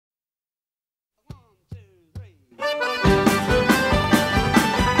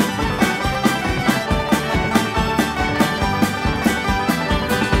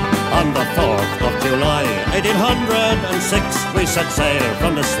1806 we set sail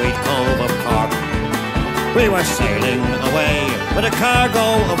from the sweet cove of Cork. We were sailing away with a cargo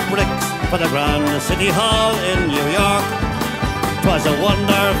of bricks for the Grand City Hall in New York. 'Twas a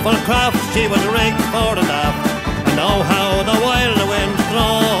wonderful craft, she was rigged fore and aft, and oh how the wild wind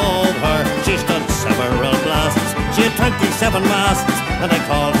drove her. She stood several blasts, she had 27 masts, and they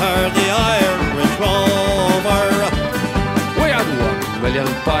called her the Irish Rover. We had 1 million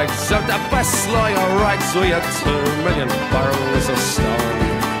bags of the best lager rags, we had 2 million barrels of stone.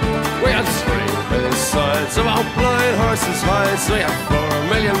 We had 3 million sides of our blind horses' hides, we had 4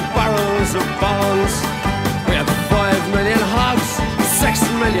 million barrels of bones. We had 5 million hogs, 6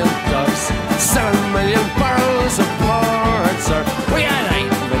 million dogs, 7 million barrels of porter. We had 8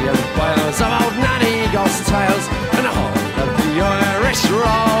 million bales of old nanny ghost tales, and a whole of the Irish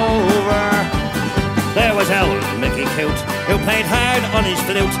Rover. There was old Mickey Coote, who played hard on his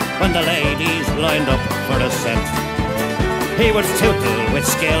flute when the ladies lined up for a set. He would tootle with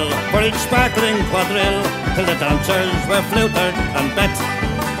skill for each sparkling quadrille, till the dancers were flutered and bet.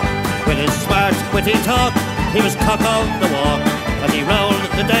 With his smart, witty talk, he was cock of the walk, and he rolled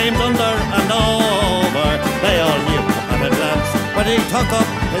the dames under and over. They all knew at a glance when he took up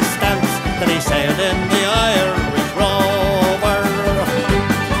his stance that he sailed in the Irish Rover.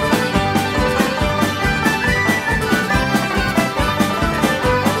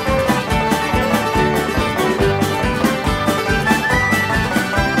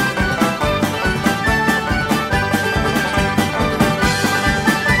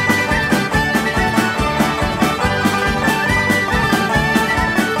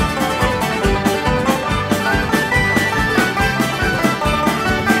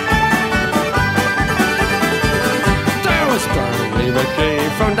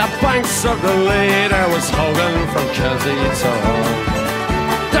 From the banks of the Lee, there was Hogan from Kelsey to Hull.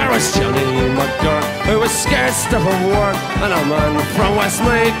 There was Johnny McGurk, who was scared stiff of work, and a man from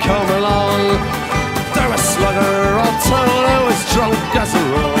Westmeath come along. There was Slugger O'Toole, who was drunk as a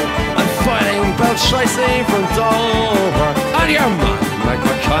rule, and fighting Bill Tracy from Dover. And your man, Mike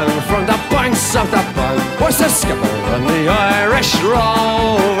McCann, from the banks of the Bank, was the skipper on the Irish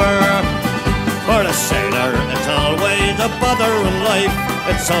Rover. For a sailor, it's always a bother in life.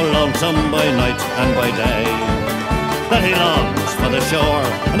 It's so lonesome by night and by day that he longs for the shore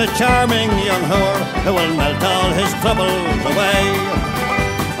and a charming young whore who will melt all his troubles away.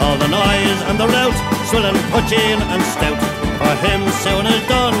 All the noise and the rout, swilling, pudging and stout, for him soon is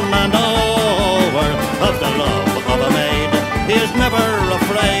done and over. Of the love of a maid, he is never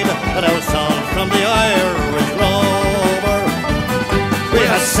afraid, that I was sold from the Irish Rover. We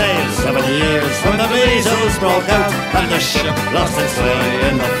had sailed 7 years when the measles broke out, and the ship lost its way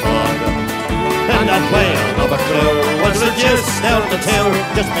in the fog. And that whale of a crew was reduced down to 2,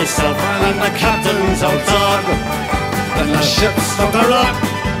 just myself and the captain's old dog. Then the ship struck a rock,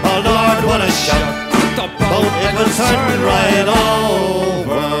 oh Lord, what a shock! The boat, it was turned right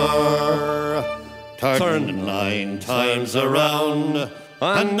over, turned 9 times around,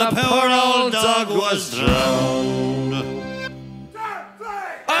 and the poor old dog was drowned.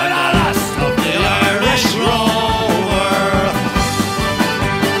 And the last of the Irish Rover.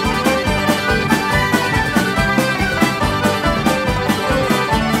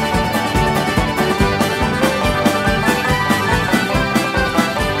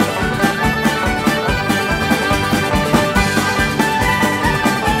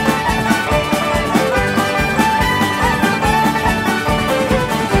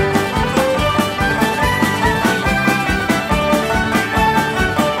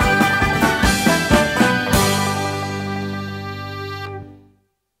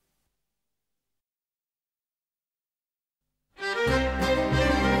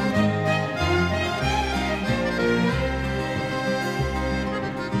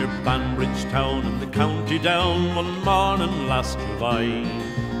 Town in the county down one morning last July.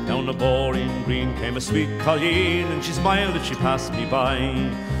 Down a boring green came a sweet colleen, and she smiled as she passed me by.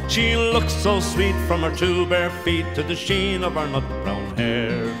 She looked so sweet from her 2 bare feet to the sheen of her nut brown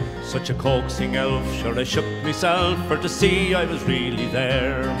hair. Such a coaxing elf, sure I shook myself for to see I was really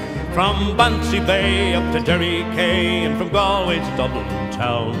there. From Bantry Bay up to Derry Quay, and from Galway to Dublin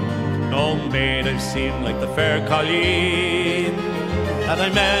town, no maid I've seen like the fair colleen that I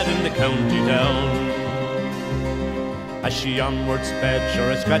met in the county down. As she onward sped,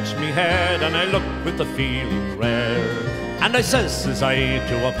 sure I scratched me head, and I looked with a feeling rare. And I says I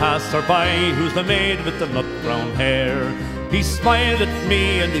to a passer-by, who's the maid with the nut brown hair? He smiled at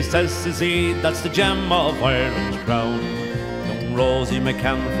me and he says he, that's the gem of Ireland's crown. Young Rosie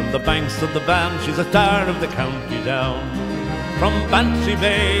McCann from the banks of the Bann, she's a star of the county down. from Bantry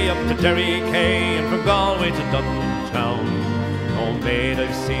Bay up to Derry Quay and from Galway to Dublin town. No maid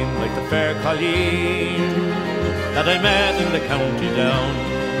I've seen like the fair Colleen that I met in the county down.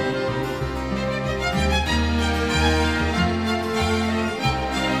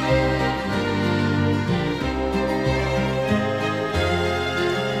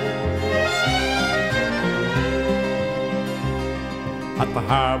 At the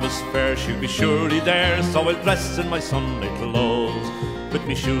harvest fair she'll be surely there, so I'll dress in my Sunday clothes, with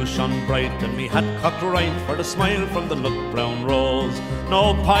me shoes shone bright and me hat cocked right for the smile from the nut brown rose.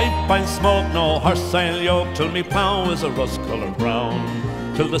 No pipe I'll smoke, no horse I'll yoke, till me plough is a rust-coloured brown,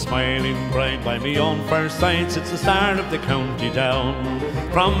 till the smiling bride by me own fireside sits the star of the county down.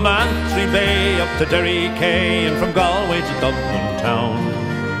 From Bantry Bay up to Derry Quay and from Galway to Dublin town,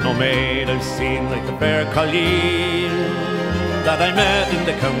 no maid I've seen like the fair Colleen that I met in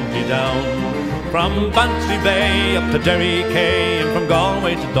the county down. From Bantry Bay up to Derry Quay and from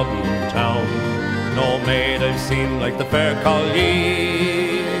Galway to Dublin town, no maid I've seen like the fair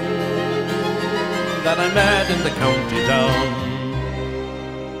Colleen that I met in the county down.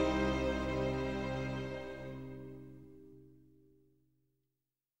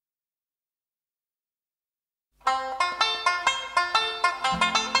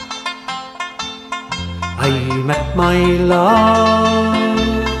 I met my love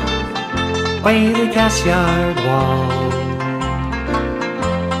by the gas-yard wall,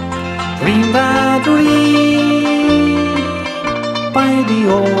 dreamed a dream by the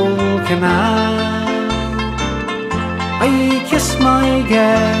old canal. I kissed my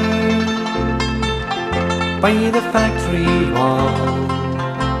girl by the factory wall,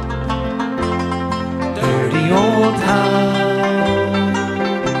 dirty old town,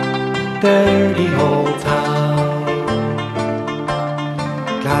 dirty old town.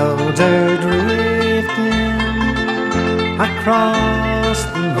 Clouds are drifting across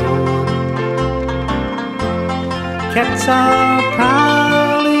the moon, cats are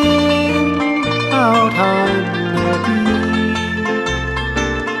prowling out on the beat.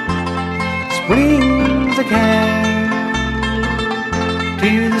 Springs again to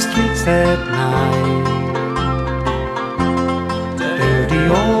the streets at night, dirty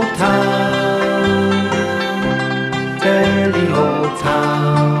old town, dirty old town.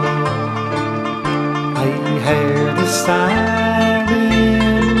 I heard a siren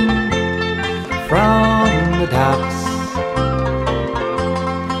from the docks.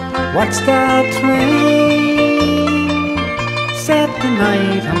 What's that train set the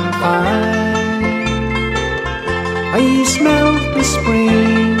night on fire? I smelled the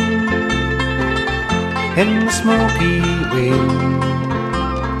spring in the smoky wind,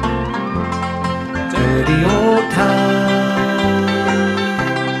 dirty old town,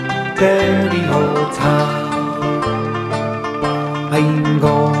 dirty old town. I'm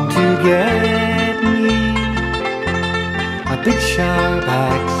going to get me a big sharp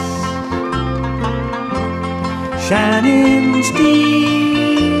axe, shining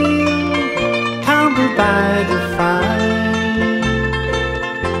steel, pounded by the fire.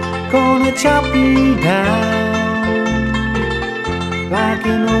 Gonna chop you down like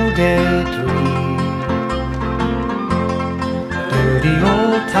an old dead tree, dirty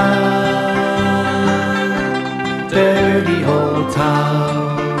old town, dirty old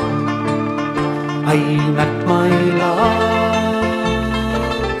town. I met my love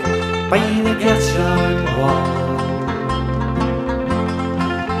by the gas-yard wall,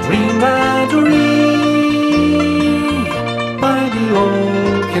 dreamed a dream by the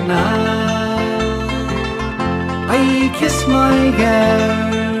old canal. I kissed my girl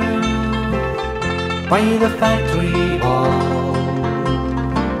by the factory wall,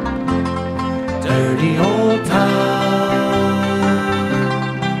 dirty old town,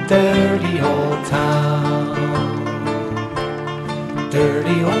 dirty old town,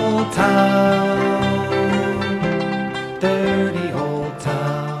 dirty old town, dirty old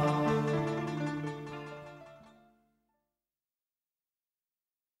town.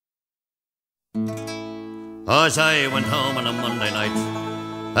 As I went home on a Monday night,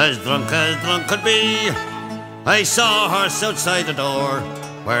 as drunk could be, I saw a horse outside the door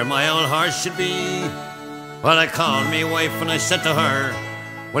where my old horse should be. Well, I called me wife and I said to her,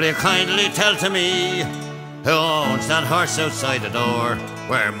 will you kindly tell to me who owns that horse outside the door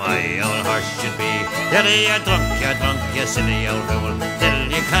where my old horse should be? You drunk, you silly old fool,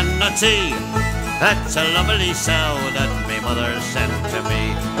 till you cannot see. That's a lovely sow that me mother sent to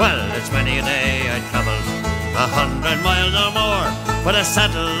me. Well, it's many a day I travelled 100 miles or more, but a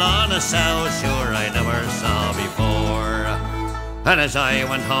saddle on a sow sure I never saw before. And as I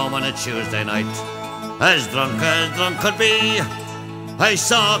went home on a Tuesday night, as drunk could be. I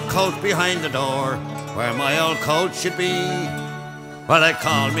saw a coat behind the door where my old coat should be. Well, I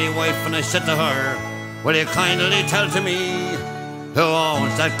called me wife and I said to her, will you kindly tell to me who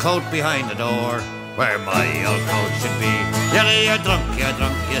owns that coat behind the door where my old coat should be? You're drunk,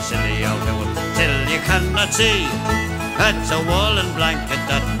 you silly old fool, till you cannot see. That's a woolen blanket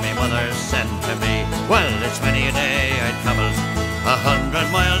that my mother sent to me. Well, it's many a day I'd travelled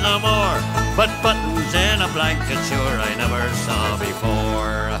 100 miles or more, but buttons in a blanket sure I never saw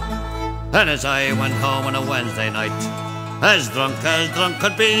before. And as I went home on a Wednesday night, as drunk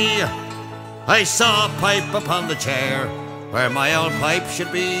could be, I saw a pipe upon the chair where my old pipe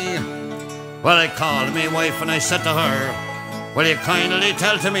should be. Well, I called me wife and I said to her, will you kindly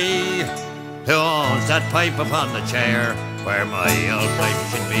tell to me who owns that pipe upon the chair where my old pipe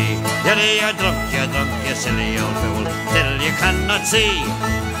should be? You're drunk, you silly old fool, till you cannot see.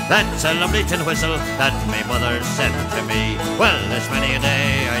 That's a lovely tin whistle that my mother sent to me. Well, there's many a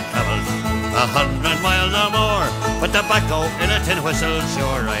day I travelled 100 miles or more, but tobacco in a tin whistle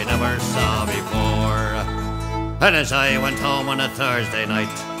sure I never saw before. And as I went home on a Thursday night,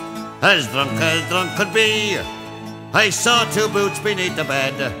 as drunk could be, I saw two boots beneath the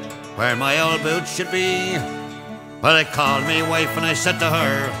bed where my old boots should be. Well, I called me wife and I said to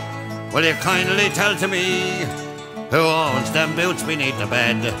her, will you kindly tell to me who owns them boots beneath the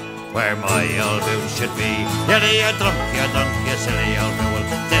bed where my old boots should be? You're drunk, you silly old fool,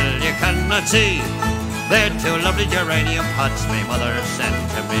 till you cannot see. They're two lovely geranium pots my mother sent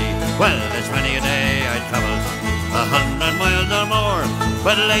to me. Well, there's many a day I travelled 100 miles or more,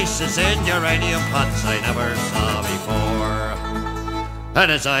 but laces in geranium pots I never saw before. And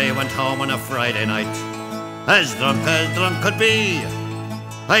as I went home on a Friday night, as drunk could be,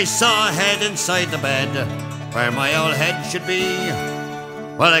 I saw a head inside the bed where my old head should be.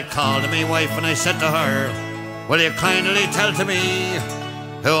 Well, I called me wife and I said to her, will you kindly tell to me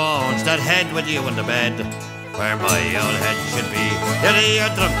who owns that head with you in the bed where my old head should be? You're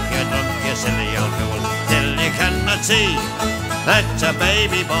drunk, you silly old fool, till you cannot see. That's a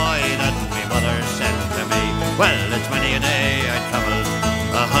baby boy that my mother sent to me. Well, it's many a day I travelled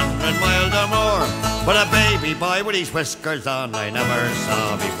 100 miles or more, but a baby boy with his whiskers on I never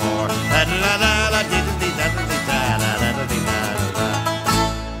saw before.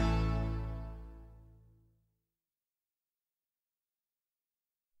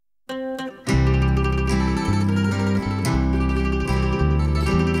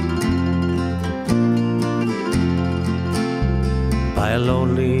 By a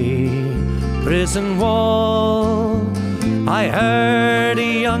lonely prison wall, I heard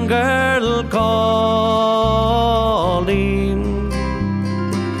a young girl calling,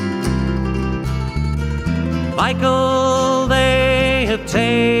 Michael, they have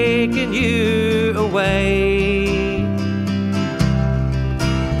taken you away,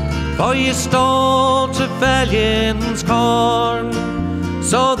 for you stole Trevelyan's corn,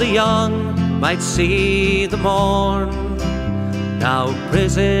 so the young might see the morn. Now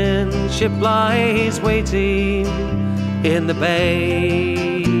prison ship lies waiting in the bay.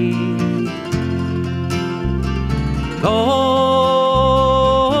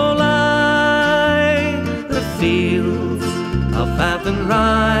 Low lie the fields of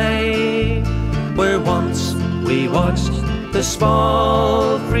Athenry, where once we watched the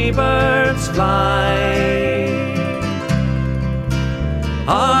small free birds fly.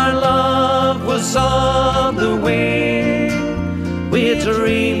 Our love was on the wing, we had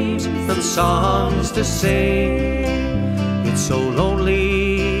dreams and songs to sing. It's so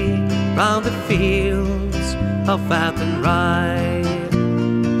lonely round the fields of Athenry.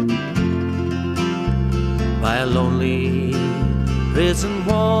 By a lonely prison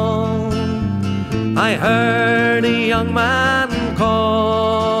wall, I heard a young man calling.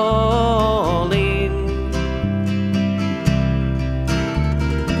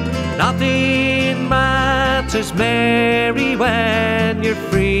 Nothing matters, Mary, when you're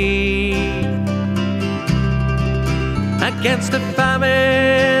free. Against the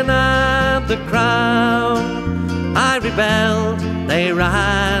famine and the crown, I rebelled, they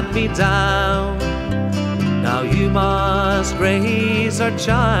ran me down. Now you must raise our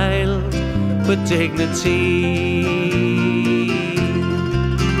child with dignity.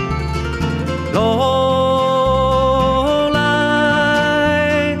 Low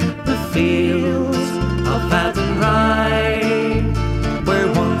lie the fields of Athenry, where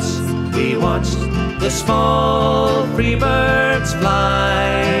once we watched the small free birds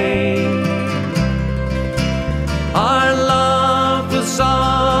fly. Our love was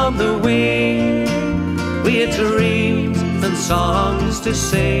on the wing, we had dreams and songs to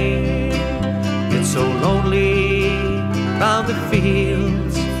sing. It's It's so lonely round the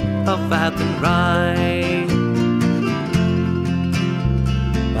fields of Athenry,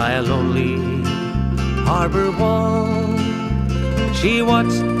 by a lonely harbour wall. She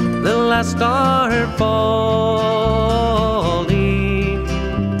watched the last star falling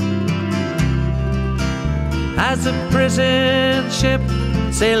as the prison ship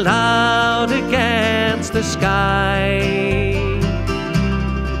sailed out against the sky.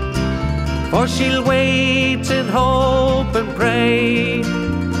 For she'll wait and hope and pray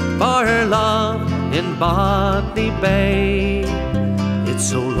for her love in Botany Bay. It's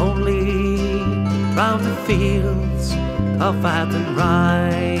so lonely round the fields of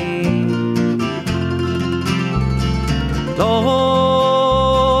Athenry.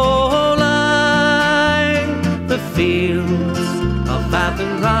 Low lie the fields of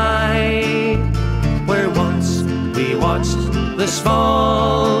Athenry, where once we watched the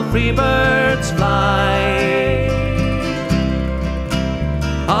small free birds fly.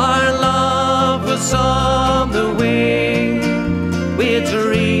 Our love was on the wing, we had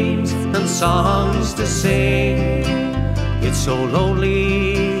dreams and songs to sing. It's so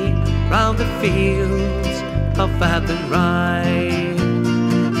lonely round the fields of Athenry.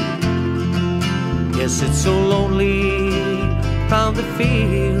 Yes, it's so lonely round the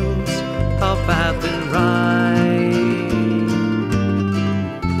fields of Athenry.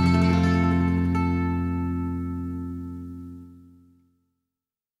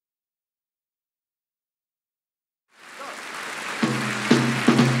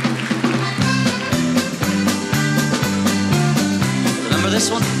 This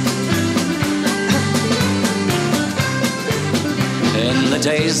one. In the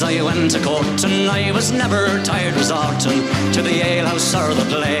days I went to court and I was never tired resorting to the alehouse or the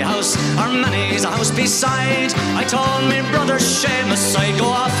playhouse or many's a house beside. I told me brother Seamus I'd go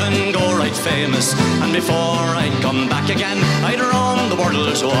off and go right famous, and before I'd come back again I'd roam the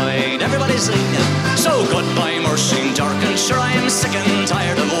world wide. Everybody sing. So goodbye Muirsheen, Durkin, sure I'm sick and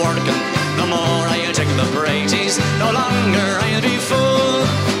tired of working. No more I'll take the praties, no longer I'll be full.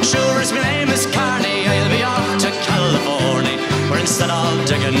 Sure as my name is Carney, I'll be off to California, where instead of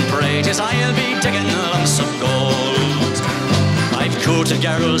digging praties, I'll be digging lumps of gold. I've courted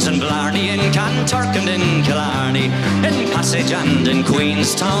girls in Blarney, in Canturk and in Killarney, in Passage and in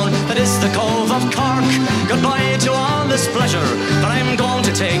Queenstown, that is the Cove of Cork. Goodbye to all this pleasure, but I'm going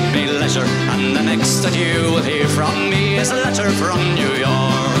to take me leisure, and the next that you will hear from me is a letter from New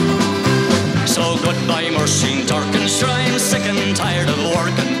York. So goodbye Muirsheen, Durkin, sure I'm sick and tired of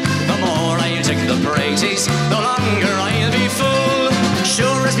working. No more I'll take the praties, no longer I'll be full.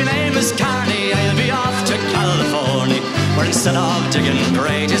 Sure as my name is Carney, I'll be off to California, where instead of digging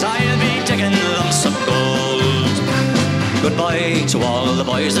praties, I'll be digging lumps of gold. Goodbye to all the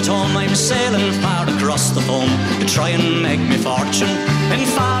boys at home, I'm sailing far across the foam to try and make me fortune in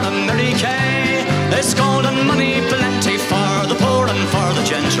far America. There's gold and money plenty for the poor and for the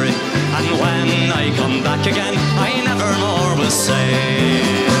gentry, and when I come back again, I never more will say.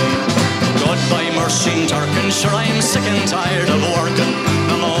 Goodbye Muirsheen, Durkin, sure I'm sick and tired of working.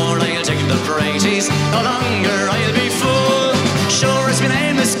 No more I'll take the praties, no longer I'll be full. Sure as my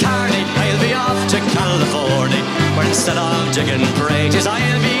name is Carney, I'll be off to California, where instead of digging praties,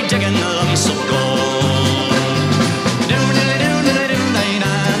 I'll be digging lumps of gold.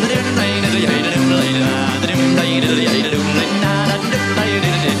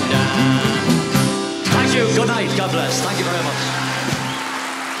 Thank you, good night, God bless, thank you very much.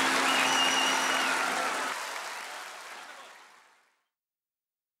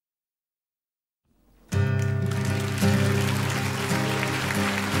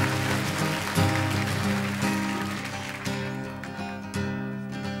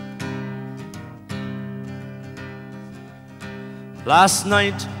 Last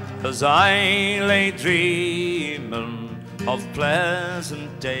night, as I lay dreaming of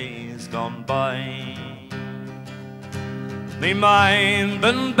pleasant days gone by, me mind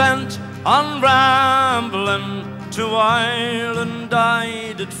been bent on rambling, to Ireland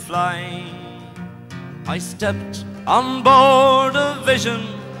I did fly. I stepped on board a vision,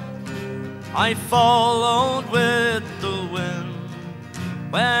 I followed with the wind,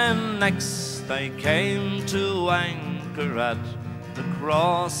 when next I came to anchor at the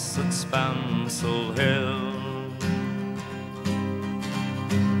cross at Spancil Hill.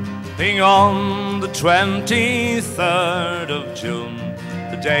 Being on the 23rd of June,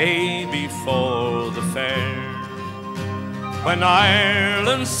 the day before the fair, when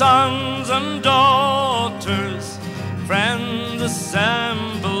Ireland's sons and daughters, friends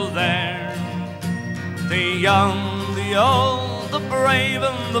assemble there, the young, the old, the brave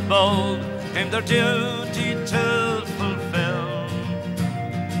and the bold, came their duty to fulfill.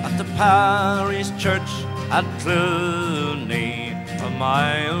 At the parish church at Clooney, a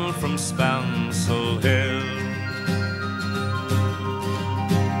mile from Spancil Hill,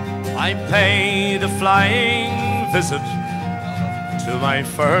 I paid a flying visit to my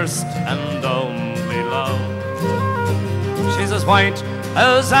first and only love. She's as white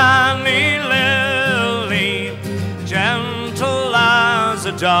as any lily, gentle as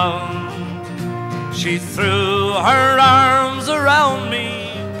a dove. She threw her arms around me,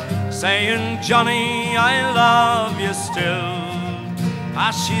 saying, Johnny, I love you still.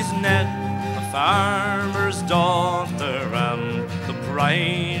 As she's Ned, a farmer's daughter, and the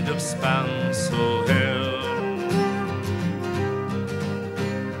bride of Spancil Hill.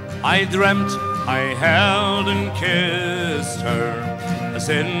 I dreamt I held and kissed her as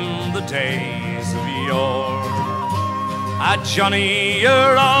in the days of yore. Ah, Johnny,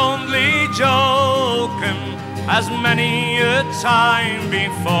 you're only joking, as many a time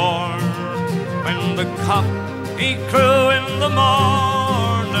before. When the cock he crew in the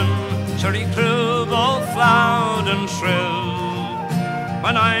morning, sure he crew both loud and shrill.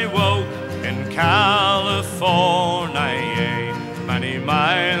 When I woke in California, many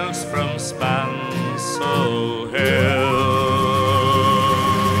miles from Spancil Hill.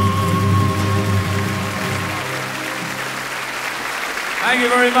 Thank you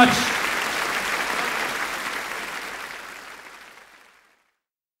very much.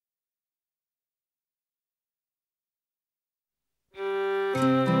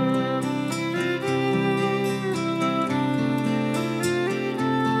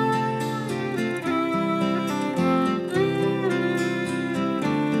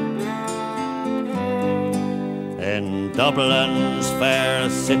 In Dublin's fair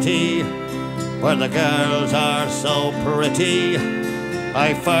city, where the girls are so pretty,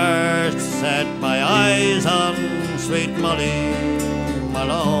 I first set my eyes on sweet Molly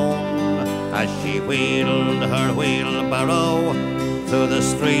Malone, as she wheeled her wheelbarrow through the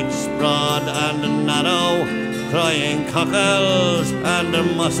streets broad and narrow, crying cockles and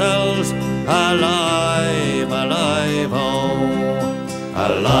mussels, alive, alive, oh,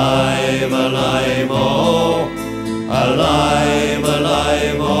 alive, alive, oh, alive,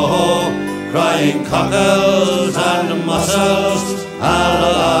 alive, oh, crying cockles and mussels,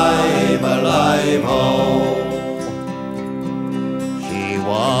 alive, alive, oh. She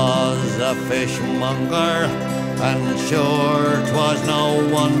was a fishmonger, and sure 'twas no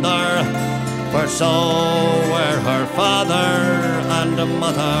wonder, for so were her father and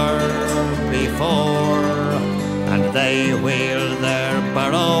mother before, and they wheeled their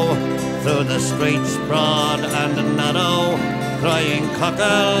barrow through the streets broad and narrow, crying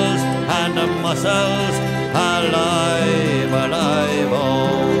cockles and mussels, alive, alive,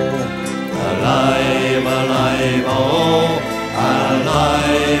 oh, alive, alive, oh,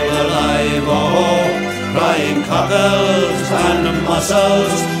 alive, alive, oh, crying cockles and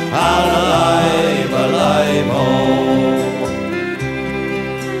mussels, alive, alive, oh.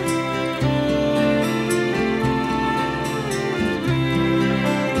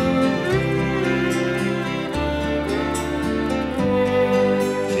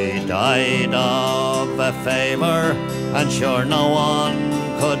 Died of a fever, and sure no one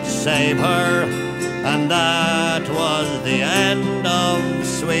could save her, and that was the end of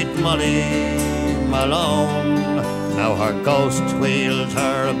sweet Molly Malone. Now her ghost wheels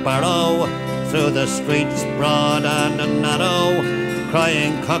her barrow through the streets broad and narrow,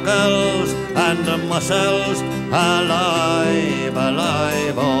 crying cockles and mussels, alive,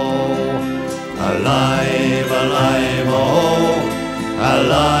 alive, oh, alive, alive, oh,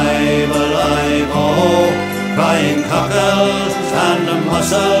 alive, alive, oh, crying cockles and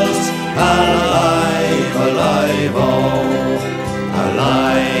mussels, alive, alive, oh,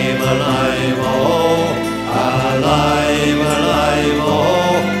 alive, alive, oh, alive, alive,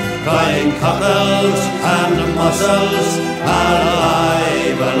 oh, crying cockles and mussels,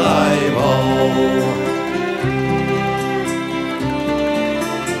 alive, alive, oh.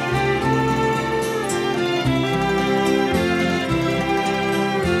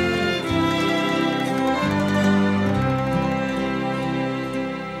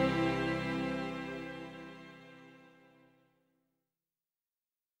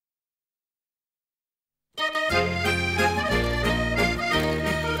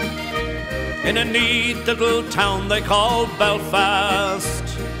 In a neat little town they call Belfast,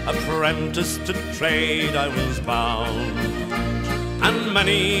 apprentice to trade I was bound, and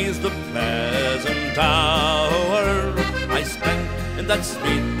many's the pleasant hour I spent in that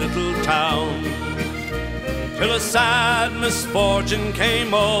sweet little town. till a sad misfortune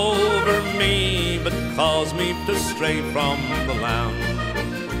came over me, but caused me to stray from the land,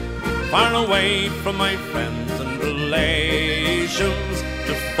 far away from my friends and relations,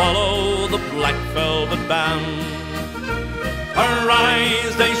 to follow the black velvet band. Her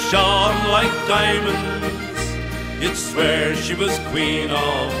eyes, they shone like diamonds, you'd swear she was queen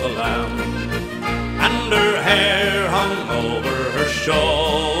of the land, and her hair hung over her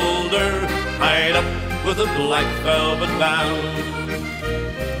shoulder, tied up with a black velvet band.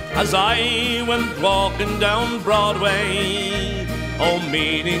 As I went walking down Broadway, oh,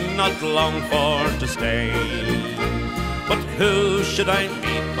 meaning not long for to stay, but who should I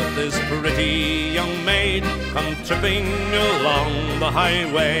meet but this pretty young maid come tripping along the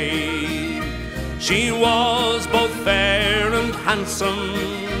highway. She was both fair and handsome,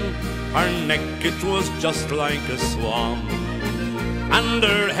 her neck it was just like a swan, and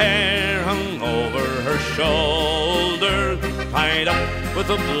her hair hung over her shoulder, tied up with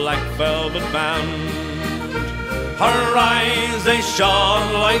a black velvet band. Her eyes, they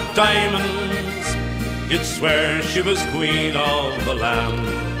shone like diamonds, you'd swear she was queen of the land,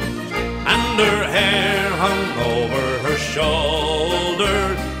 and her hair hung over her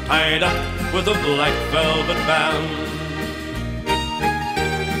shoulder, tied up with a black velvet band.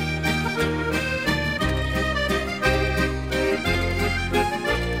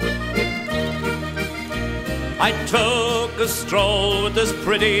 I took a stroll with this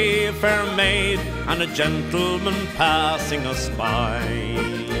pretty fair maid, and a gentleman passing us by.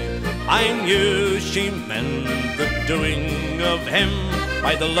 I knew she meant the doing of him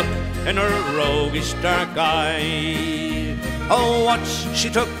by the look in her roguish dark eye. A watch she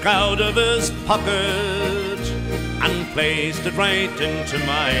took out of his pocket and placed it right into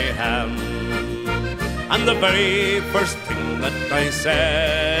my hand, and the very first thing that I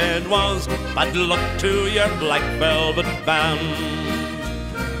said was, bad luck to your black velvet band.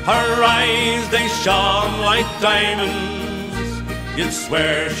 Her eyes, they shone like diamonds, you'd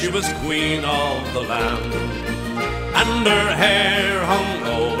swear she was queen of the land, and her hair hung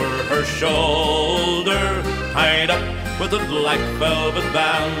over her shoulder, tied up with a black velvet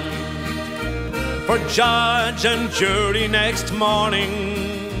band. For judge and jury next morning,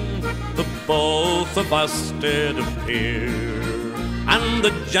 the both of us did appear, and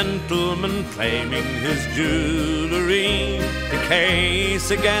the gentleman claiming his jewellery, the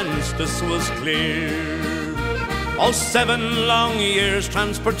case against us was clear. Oh, 7 long years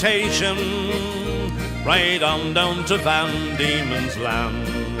transportation, right on down to Van Diemen's Land,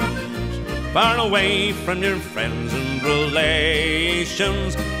 far away from your friends and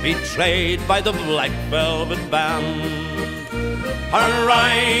relations, betrayed by the black velvet band. Her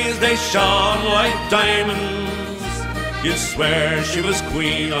eyes, they shone like diamonds, you'd swear she was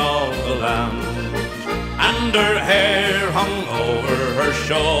queen of the land, and her hair hung over her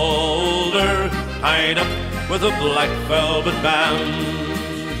shoulder, tied up with a black velvet band.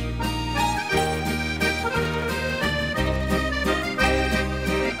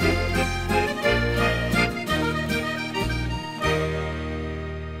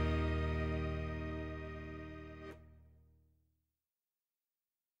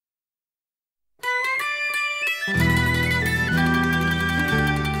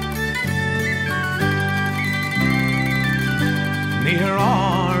 Near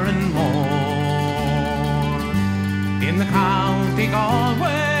Oranmore, in the county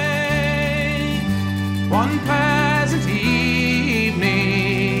Galway, one pleasant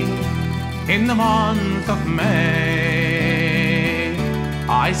evening in the month of May,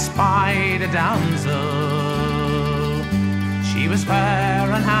 I spied a damsel. She was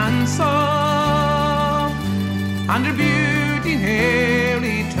fair and handsome, and her beauty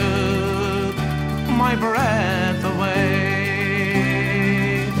nearly took my breath away.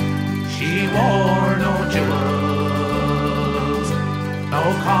 She wore no jewels, no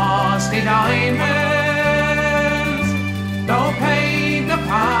costly diamonds, no paint, no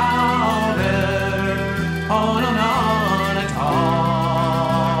powder, oh no, none at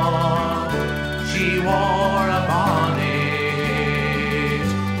all. She wore a bonnet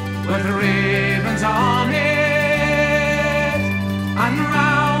with ribbons on it, and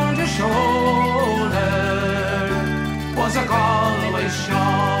round her shoulder was a Galway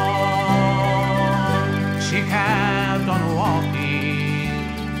shawl. She kept on walking,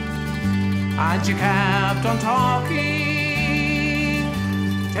 and she kept on talking,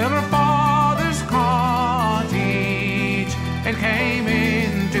 till her father's cottage it came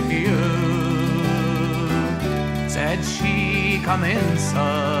into view. Said she, come in,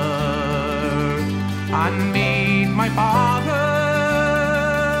 sir, and meet my father,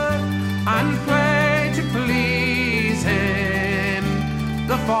 and pray to please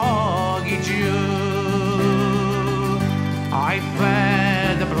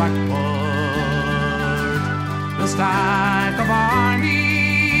blackbird, the stack of Arnie,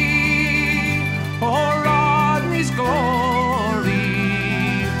 oh Rodney's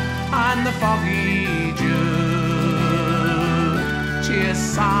glory, and the foggy June. She is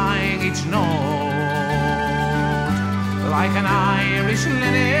sighing each note like an Irish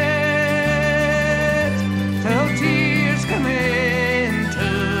linnet, till tears come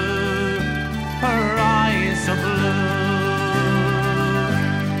into her eyes of blue.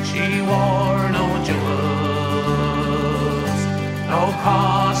 She wore no jewels, no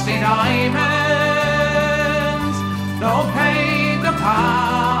costly diamonds, no paint or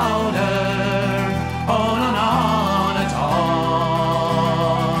powder, oh no, none at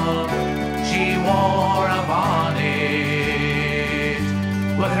all. She wore a bonnet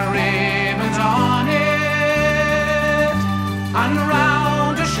with ribbons on it, and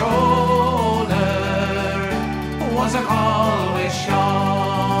round her shoulder was a Galway shawl.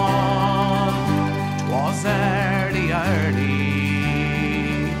 'Twas early,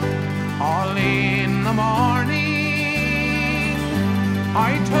 all in the morning,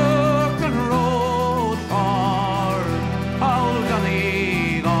 I took the road for old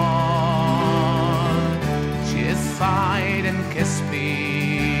Donegal. She sighed and kissed me,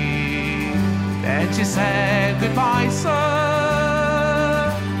 then she said, "Goodbye,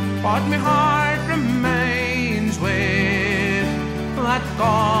 sir," but my heart remains with that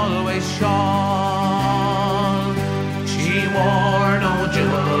Galway shawl. She wore no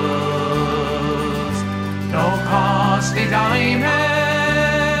jewels, no costly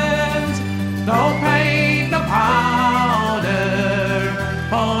diamonds, no paint, no powder,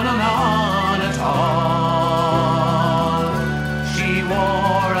 oh no, none at all. She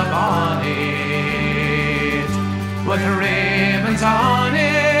wore a bonnet with ribbons on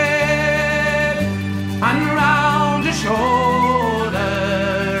it, and round her shoulder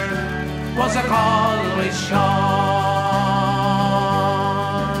was a Galway shawl.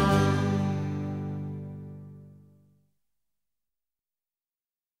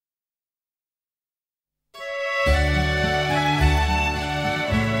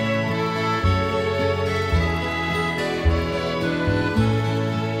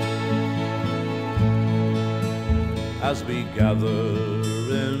 As we gather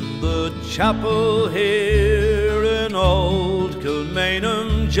in the chapel here in old Kilmainham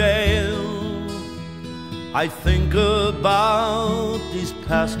jail, I think about these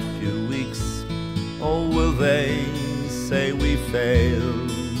past few weeks. Oh, will they say we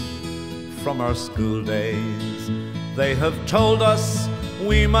failed from our school days? They have told us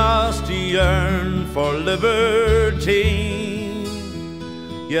we must yearn for liberty,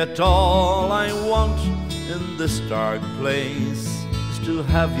 yet all I want in this dark place is to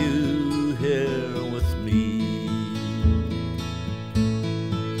have you here with me.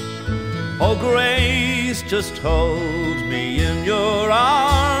 Oh, Grace, just hold me in your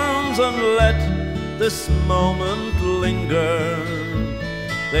arms and let this moment linger.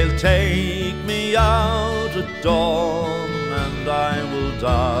 They'll take me out at dawn and I will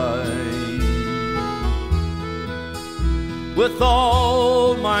die. With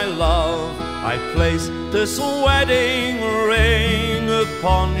all my love I place this wedding ring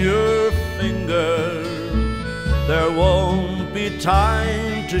upon your finger. There won't be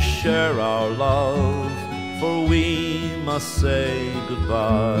time to share our love, for we must say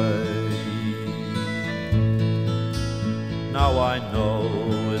goodbye. Now I know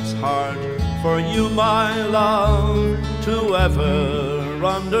it's hard for you, my love, to ever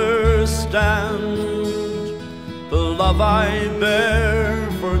understand the love I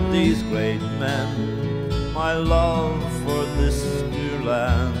bear for these great men, my love for this dear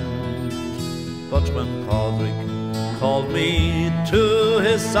land. But when Padraig called me to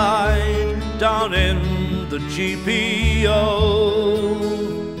his side down in the GPO,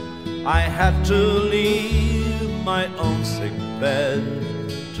 I had to leave my own sick bed.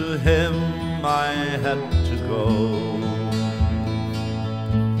 To him I had to go.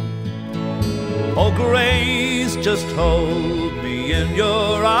 Oh, Grace, just hold me in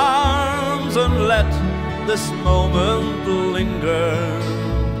your arms and let this moment linger.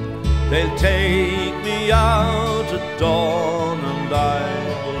 They'll take me out at dawn and I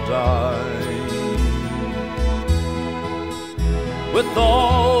will die. With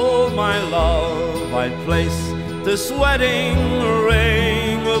all my love I'd place this wedding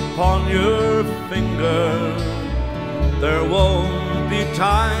ring upon your finger. There won't be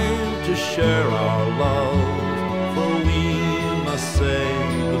time to share our love, for we must say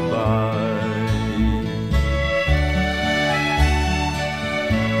goodbye.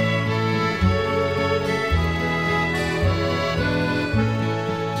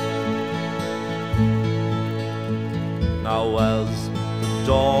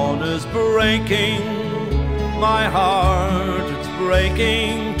 Dawn is breaking, my heart it's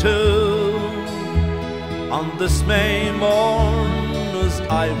breaking too. On this May morn as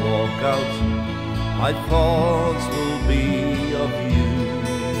I walk out, my thoughts will be of you.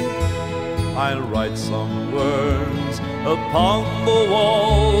 I'll write some words upon the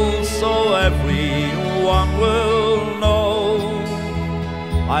wall so everyone will know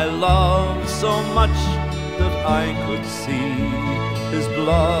I love so much that I could see his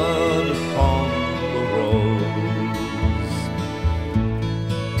blood upon the rose.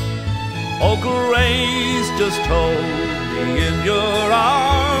 Oh, Grace, just hold me in your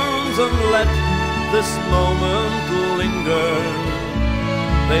arms and let this moment linger.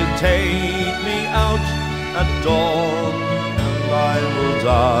 They'll take me out at dawn and I will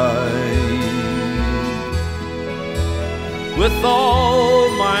die. With all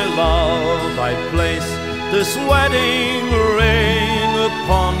my love I place this wedding ring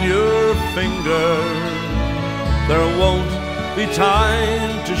upon your finger. There won't be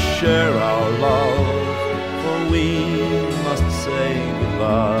time to share our love, for we must say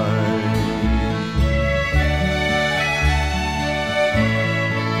goodbye.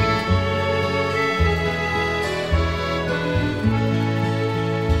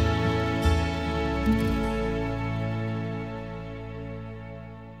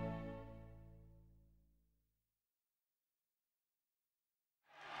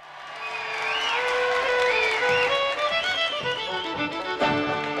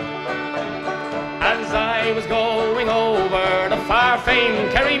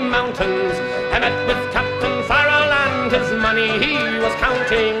 Famed Kerry Mountains, I met with Captain Farrell and his money he was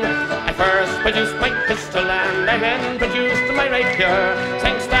counting. I first produced my pistol and I then produced my rapier,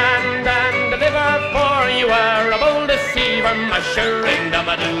 saying stand and deliver, for you are a bold deceiver. Mushering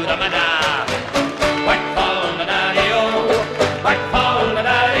da-ma-doo-da-ma-da, whack fall the daddy-o, whack fall the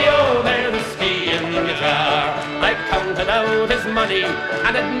daddy-o, there's whiskey in the jar. I counted out his money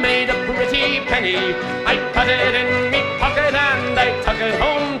and it made a pretty penny. I put it in me pocket and I took it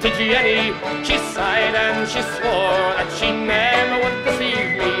home to Jenny. She sighed and she swore that she never would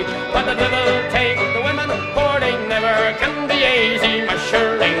deceive me, but the devil take the women, for they never can be easy.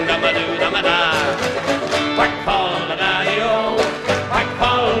 Mushering da-ma-doo-da-ma-da, whack fall the daddy-o, whack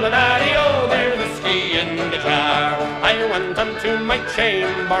fall the daddy-o, there's whiskey in the jar. I went unto my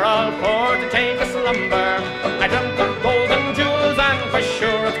chamber all for to take a slumber. I dreamt of gold and jewels and for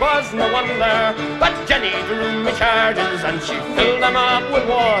sure it was no wonder, but Jenny drew me charges and she filled them up with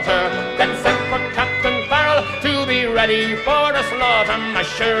water, then sent for Captain Farrell to be ready for the slaughter.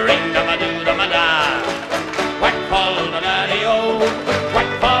 Mushering da-ma-doo-da-ma-da, whack fall the daddy-o, whack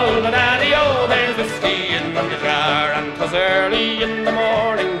fall the daddy-o, there's whiskey in the jar. And 'twas early in the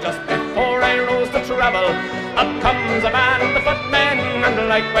morning, just before I rose to travel, up comes a band of footmen and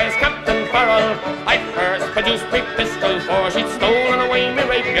likewise Captain Farrell. I first produced my pistol, for she'd stolen away me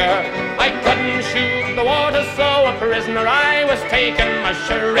rapier. I couldn't shoot the water, so a prisoner I was taken.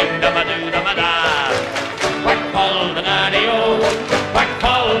 Mushering da-ma-doo-da-ma-da, whack fall the daddy-o, whack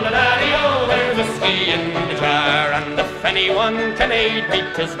fall the daddy-o, there's whiskey in the jar. And if anyone can aid me,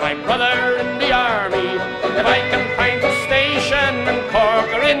 'tis my brother in the army. If I can find a station in Cork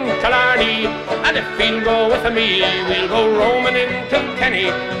or in Killarney, and if he'll go with me, we'll go roaming in Kilkenny,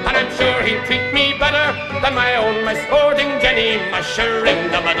 and I'm sure he'll treat me better than my sporting Jenny.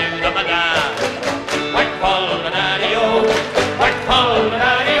 Mushering da-ma-doo-da-ma-da, whack fall the daddy-o, whack fall the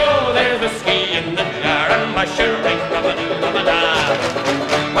daddy-o, there's whiskey in the jar. And mushering da-ma-doo-da-ma-da,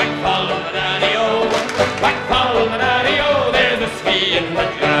 whack fall the daddy-o, whack fall the daddy-o, there's whiskey in the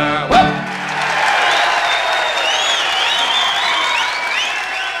jar. Whoop!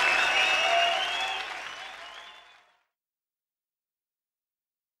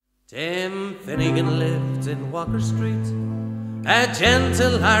 Tim Finnegan lived in Walker Street, a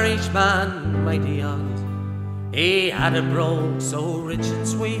gentle Irishman, mighty odd. He had a brogue so rich and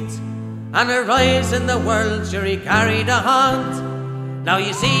sweet, and a rise in the world, sure he carried a haunt. Now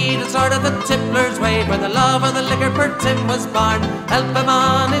you see the sort of the tippler's way, where the love of the liquor for Tim was born. Help him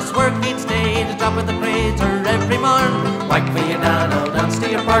on his work each day, to drop with the prater every morn. Whack for you now, now dance to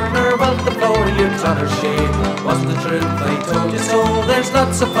your partner, while the floor you'd on her shade. Wasn't the truth, I told you so, there's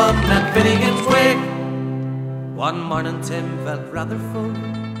lots of fun at Finnegan's Wake. One morning Tim felt rather full,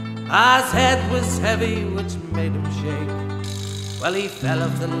 his head was heavy, which made him shake. Well, he fell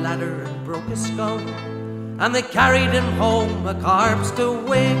off the ladder and broke his skull, and they carried him home a corpse to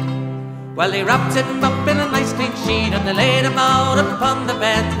wake. Well, they wrapped him up in a nice clean sheet, and they laid him out upon the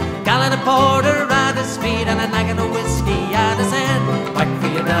bed. Gallon of porter at his feet, and a naggin of whiskey at his head. Whack for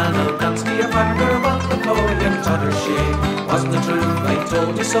you down, now dance to your partner, but before you taught her shake. Wasn't the truth, I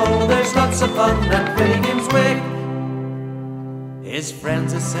told you so, there's lots of fun at Finnegan's wake. His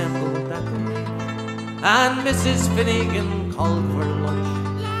friends assembled at the wake, and Mrs. Finnegan called for lunch.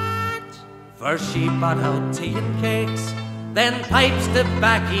 First she brought out tea and cakes, then pipes,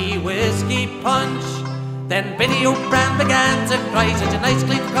 tobacco, whiskey punch. Then Biddy O'Brien began to cry, such a nice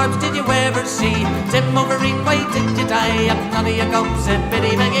clean corpse did you ever see? Tim Overeen, why did you die? Up none of your gums, said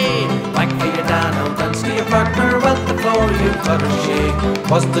Biddy McGee. Whack for your dan, now dance to your partner, well the floor you taught her shake.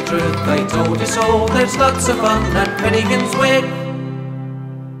 Wasn't the truth, I told you so, there's lots of fun at Finnegan's wake.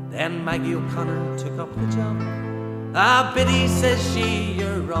 Then Maggie O'Connor took up the job. Ah, Biddy, says she,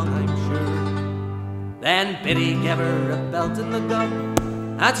 you're wrong, I'm sure. Then Biddy gave her a belt in the gum,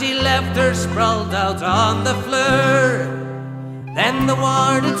 and she left her sprawled out on the floor. Then the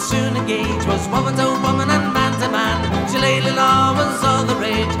war that soon engaged was woman to woman and man to man. Shillelagh law was all the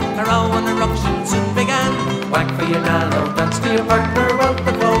rage, a row and eruption soon began. Whack for your nano, dance to your partner, well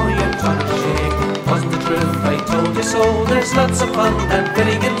before you taught her shake. Wasn't the truth, I told you so, there's lots of fun at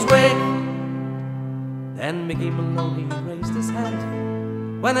Finnegan's wake. Then Mickey Malone raised his hand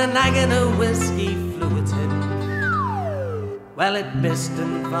when a naggin of whiskey flew at him. Well, it missed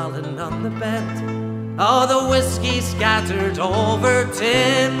and fallen on the bed. Oh, the whiskey scattered over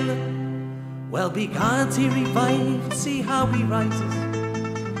tin. Well, begone he revived, see how he rises.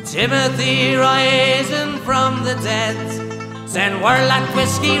 Timothy rising from the dead. Send whirl that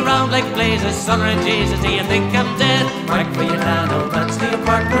whiskey round like blazes. Son of Jesus, do you think I'm dead? Whack for your nano, dance to your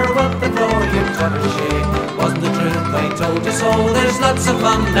partner, what the floor you taught her shake. Wasn't the truth, I told you so, there's lots of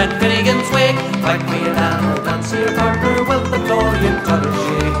fun at Finnegan's wake. Whack for your nano, dance to your partner, well the floor you taught her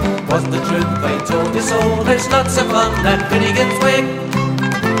shake. Wasn't the truth, I told you so, there's lots of fun at Finnegan's wake.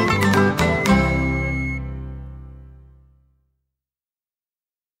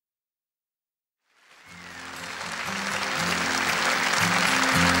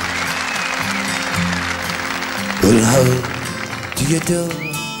 Well, how do you do,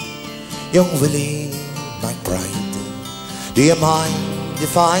 young Willie McBride? Do you mind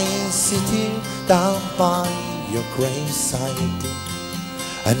if I sit here down by your graveside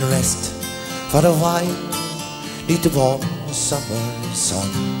and rest for a while neath the warm summer sun?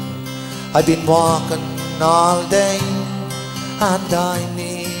 I've been walking all day and I'm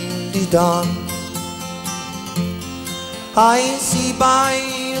nearly done. I see by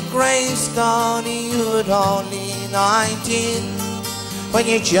your gravestone you were only 19 when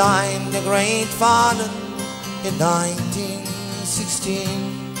you joined the Great Fallen in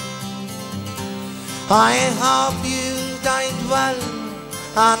 1916. I hope you died well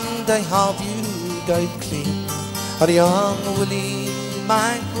and I hope you died clean. Or young Willie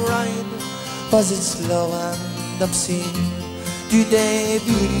McBride, was it slow and obscene? Did they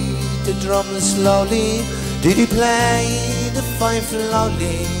beat the drum slowly? Did he play the fife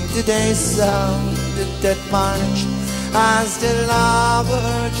loudly? Did they sound the dead march as they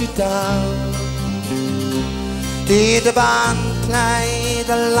lowered you down? Did the band play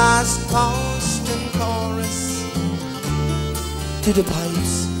the last post and chorus? Did the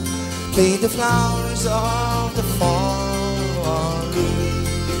pipes play the flowers of the forest?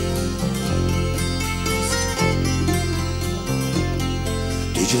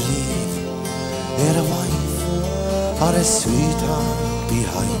 Did you leave there a wife or a sweetheart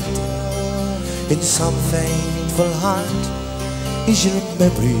behind? In some faithful heart is your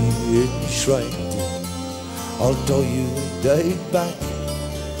memory enshrined, although you died back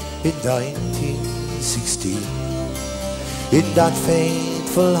in 1916. In that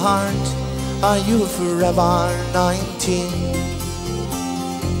faithful heart are you forever 19?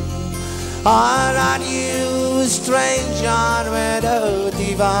 Or are you a stranger without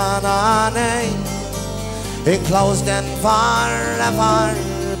even a name, enclosed and forever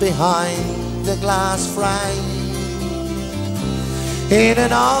behind the glass frame? In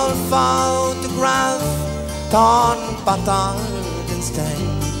an old photograph, torn, battered and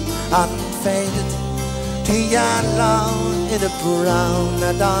stained, and faded to yellow in a brown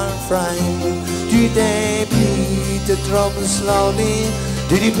leather frame. Did they beat the drum slowly?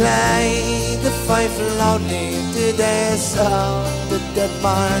 Did he play the fife loudly? Did they sound the dead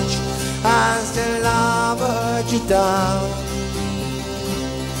march as they lowered you down?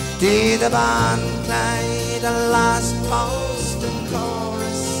 Did the band play the last post and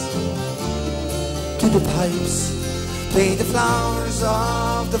chorus? Did the pipes play the flowers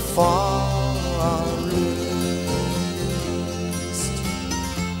of the forest?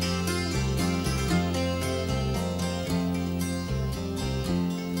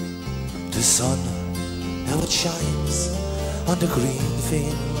 The sun, now it shines on the green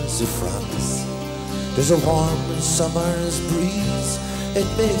fields of France. There's a warm summer's breeze, it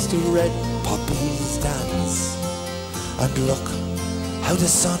makes the red poppies dance. And look how the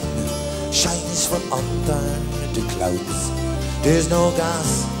sun shines from under the clouds. There's no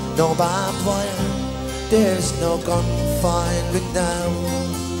gas, no barbed wire, there's no gunfiring now.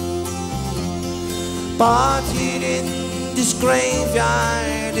 But here in this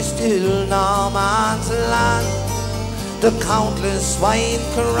graveyard is still no man's land. The countless white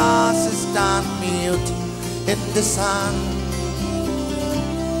crosses stand mute in the sand.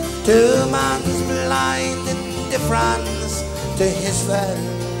 To man's blind indifference to his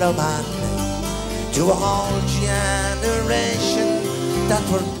fellow man, to a whole generation that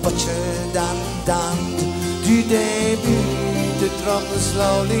were butchered and damned. Did they beat the drum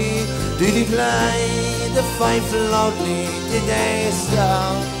slowly? Did he play the fife loudly? Did they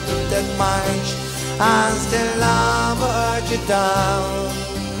sound the dead march as they lowered you down?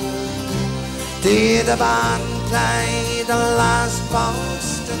 Did the band play the last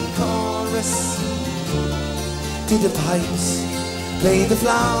post and chorus? Did the pipes play the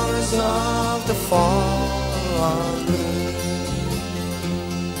flowers of the forest?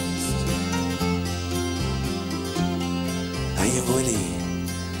 I am Willie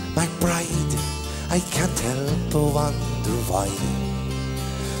McBride, I can't help but wonder why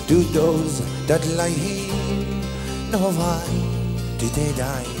do those that lie here know why did they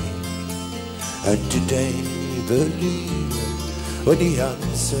die? And did they believe when he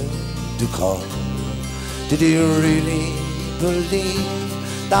answered the call? Did he really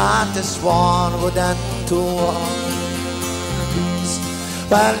believe that this war would end to wars?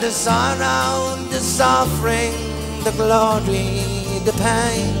 Well, the sorrow, the suffering, the glory, the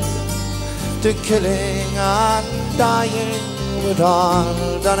pain, the killing and dying with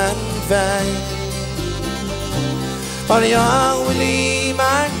all done in vain. For young Willie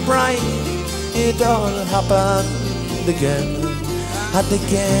McBride, it all happened again, and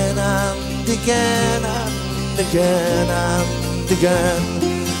again, and again, and again, and again.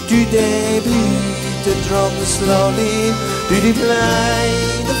 Did they beat the drum slowly? Did he play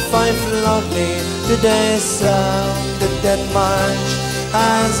the fife loudly? Did they sound the dead march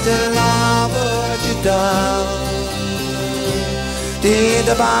as they lowered you down? Did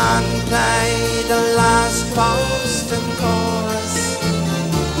the band play the last post and chorus?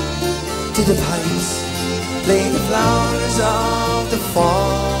 Did the pipes play the flowers of the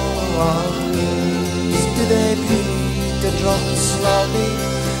forest? Did they beat the drum slowly?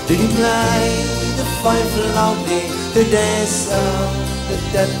 Did he play the fife loudly? Did they sound the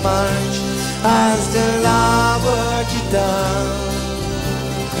dead march as they lowered you down?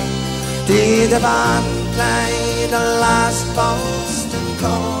 Did the band play the last post and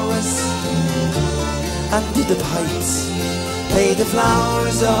chorus? And did the pipes play the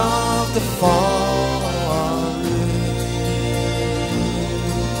flowers of the forest?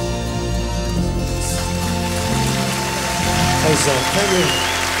 Hey, so thank you.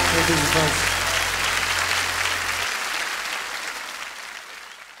 Thank you, friends.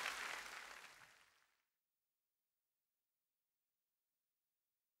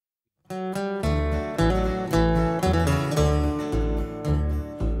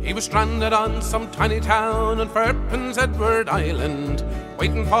 He was stranded on some tiny town on fair Prince Edward Island,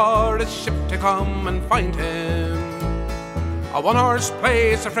 waiting for a ship to come and find him. A one-horse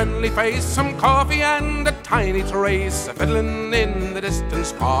place, a friendly face, some coffee and a tiny trace, a fiddling in the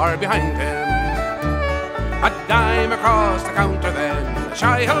distance far behind him. A dime across the counter then, a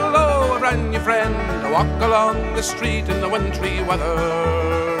shy hello, a brand new friend, a walk along the street in the wintry weather.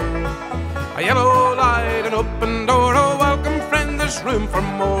 A yellow light, an open door, a welcome friend, there's room for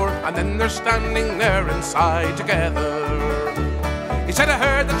more, and then they're standing there inside together. He said, I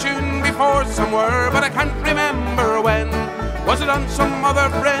heard the tune before somewhere, but I can't remember when. Was it on some other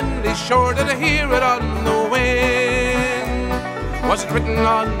friendly shore? Did I hear it on the wind? Was it written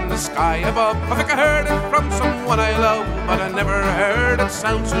on the sky above? I think I heard it from someone I love, but I never heard it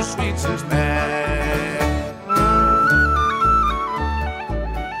sound so sweet since then.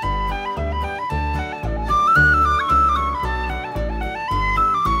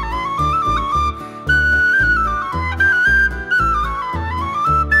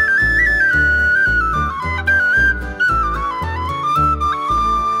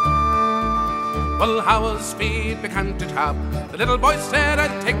 Well, how his feet began to tap, the little boy said,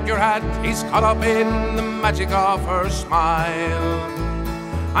 I'd take your hat. He's caught up in the magic of her smile,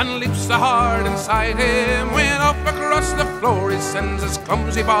 and leaps the heart inside him. When up across the floor he sends his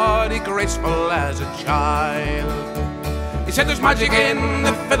clumsy body graceful as a child. He said, there's magic in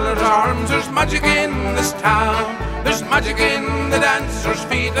the fiddler's arms, there's magic in this town. There's magic in the dancers'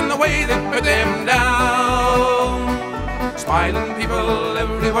 feet and the way they put them down. Smiling people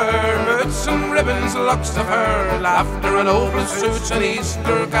everywhere, boots and ribbons, locks of hair, laughter and oval suits and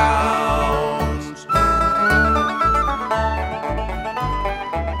Easter gowns.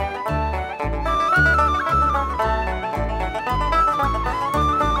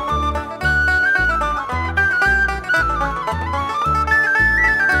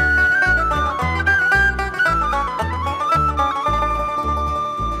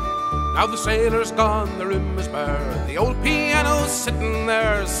 Now the sailor's gone, the room is bare, the old piano's sitting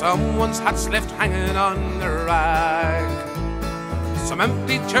there, someone's hat's left hanging on the rack. Some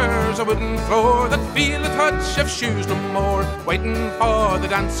empty chairs, a wooden floor that feel the touch of shoes no more, waiting for the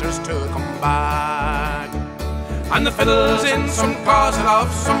dancers to come back. And the fiddle's in some closet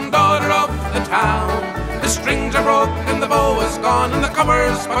of some daughter of the town. The strings are broken, the bow is gone, and the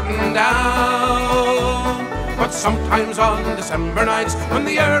cover's buttoned down. But sometimes on December nights, when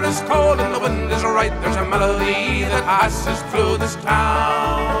the air is cold and the wind is right, there's a melody that passes through this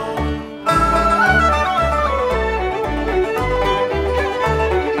town.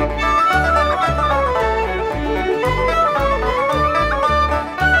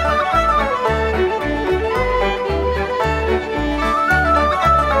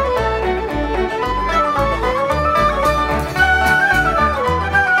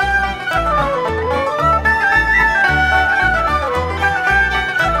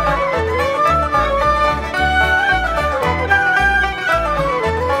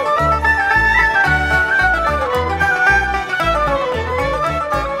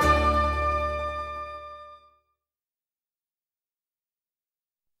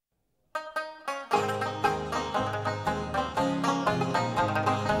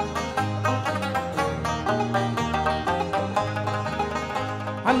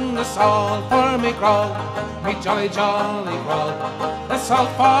 And it's all for me grog, me jolly jolly grog. It's all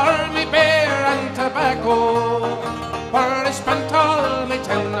for me beer and tobacco. For I spent all me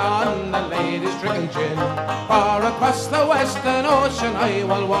tin on the ladies drinking gin. For across the western ocean I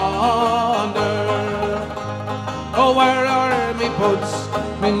will wander. Oh, where are me boots,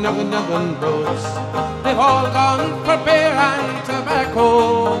 me nuggin boots? They've all gone for beer and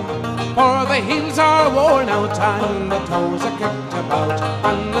tobacco. For the heels are worn out and the toes are kicked about,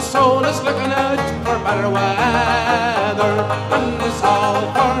 and the soul is looking out for better weather. And it's all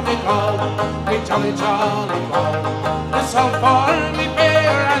for me grog, me jolly jolly grog. It's all for me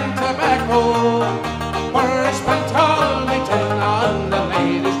beer and tobacco. For I spent all my tin on the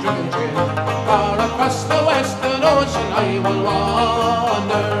ladies drinking gin. For across the western ocean I will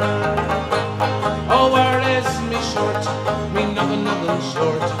wander. Oh, where is me short, me nuggin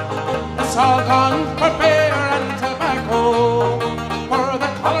short? It's all gone for beer and tobacco. For the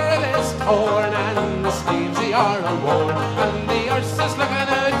collar it is torn and the sleeves they are unworn, and the earth is looking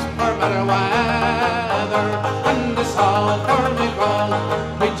out for better weather. And it's all for me grog,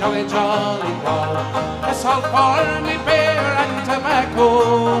 me jolly jolly grog. It's all for me beer and tobacco.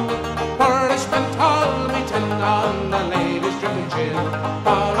 For I spent all me tin on the ladies drinking gin.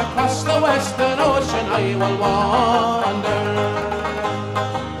 For across the western ocean I will wander.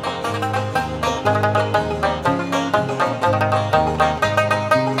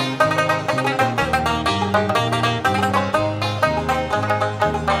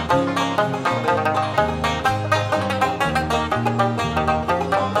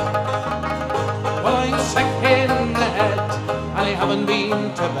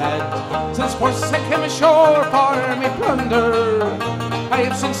 Since poor sick came ashore for me plunder, I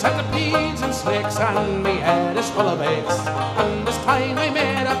have seen centipedes and snakes, and me head is full of aches. And this time I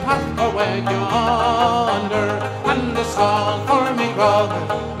made a path for way yonder. And it's all for me grog,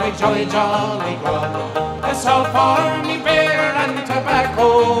 me jolly jolly grog. It's all for me beer and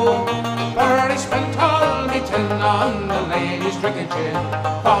tobacco. For I spent all me tin on the ladies drinking gin.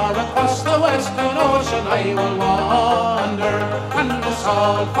 For across the western ocean I will wander. And it's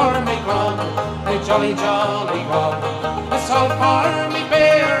all for me grog, me jolly jolly grog. It's all for me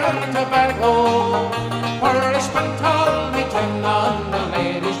beer and tobacco. For I spent all me tin on the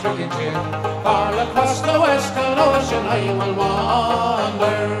ladies drinking gin. For across the western ocean I will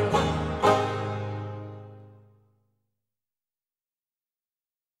wander.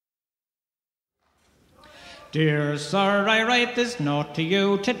 Dear sir, I write this note to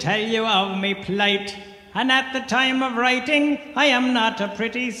you to tell you of me plight. And at the time of writing, I am not a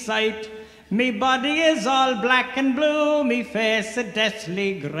pretty sight. Me body is all black and blue, me face a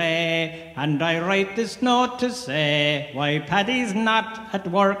deathly grey. And I write this note to say why Paddy's not at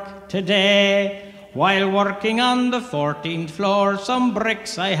work today. While working on the 14th floor, some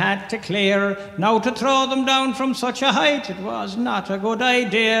bricks I had to clear. Now to throw them down from such a height, it was not a good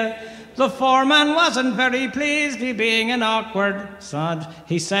idea. The foreman wasn't very pleased, he being an awkward sod.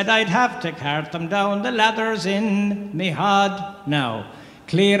 He said I'd have to cart them down the ladders in me hod. Now,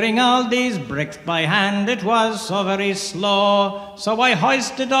 clearing all these bricks by hand, it was so very slow. So I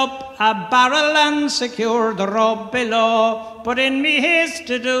hoisted up a barrel and secured the rope below. But in me haste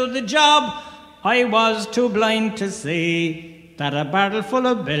to do the job, I was too blind to see that a barrel full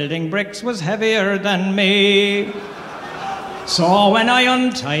of building bricks was heavier than me. So when I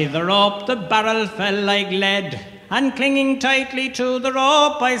untied the rope, the barrel fell like lead, and clinging tightly to the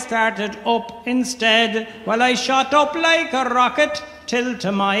rope, I started up instead. Well, I shot up like a rocket, till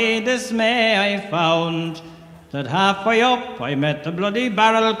to my dismay I found that halfway up I met the bloody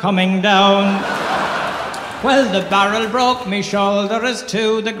barrel coming down. Well, the barrel broke me shoulder as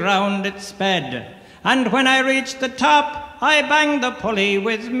to the ground it sped, and when I reached the top, I banged the pulley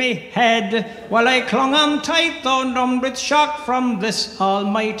with me head. Well, I clung on tight, though numbed with shock from this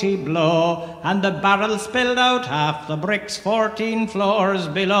almighty blow, and the barrel spilled out half the bricks 14 floors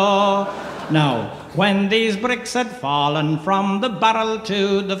below. Now, when these bricks had fallen from the barrel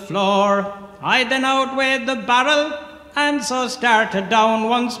to the floor, I then outweighed the barrel, and so started down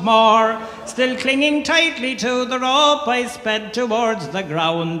once more. Still clinging tightly to the rope, I sped towards the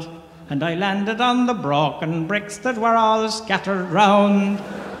ground, and I landed on the broken bricks that were all scattered round.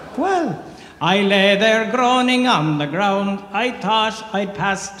 Well, I lay there groaning on the ground. I thought I'd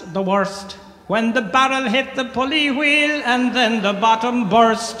passed the worst, when the barrel hit the pulley wheel, and then the bottom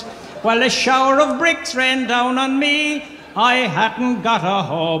burst. Well, a shower of bricks rained down on me. I hadn't got a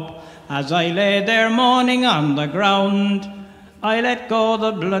hope. As I lay there moaning on the ground, I let go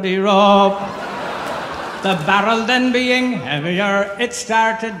the bloody rope. The barrel then being heavier, it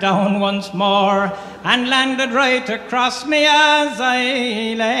started down once more, and landed right across me as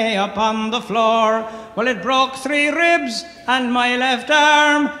I lay upon the floor. Well, it broke 3 ribs and my left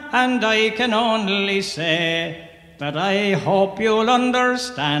arm, and I can only say that I hope you'll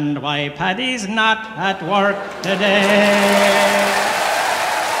understand why Paddy's not at work today.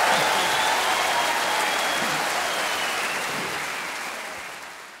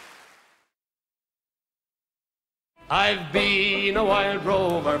 I've been a wild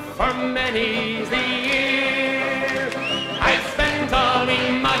rover for many's the year. I've spent all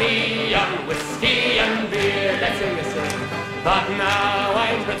me money on whiskey and beer. Listen, but now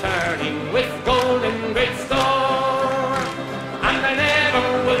I'm returning with gold in great store, and I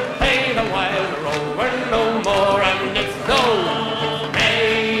never will pay the wild rover no more. And it's no,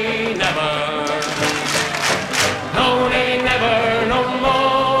 nay, never, no, nay, never, no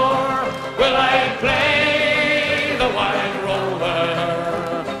more will I play.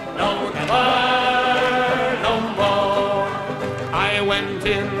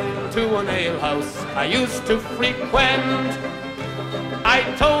 I used to frequent. I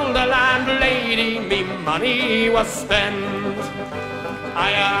told the landlady me money was spent.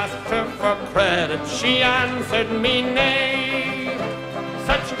 I asked her for credit, she answered me nay.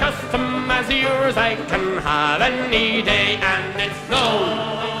 Such custom as yours I can have any day, and it's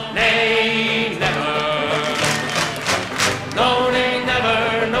no, nay, never, no, nay,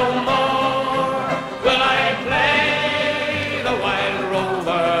 never, no more will I play the wild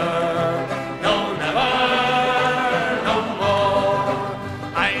rover.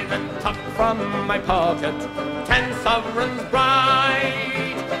 From my pocket 10 sovereigns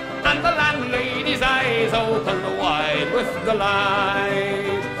bright, and the landlady's eyes open wide with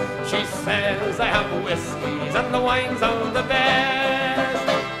delight. She says I have whiskies and the wines of the best,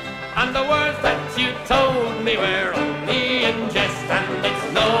 and the words that you told me were only in jest, and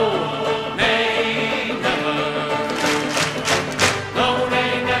it's no, nay, never, no,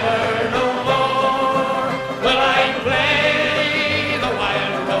 nay, never, no more will I play the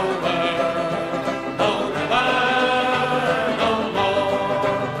wild rover.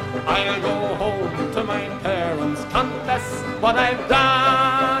 What I've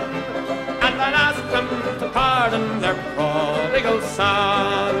done, and I'll ask them to pardon their prodigal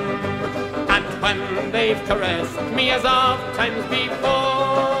son. And when they've caressed me as oft times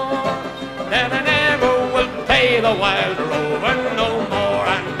before, then I never will pay the wild rover no more.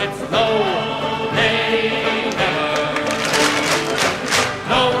 And it's no, nay, never,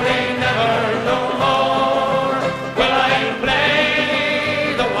 no, nay, never, no more will I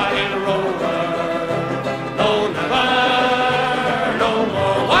play the wild rover. No, never.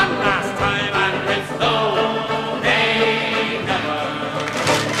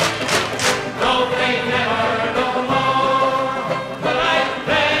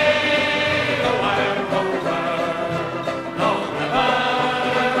 The wild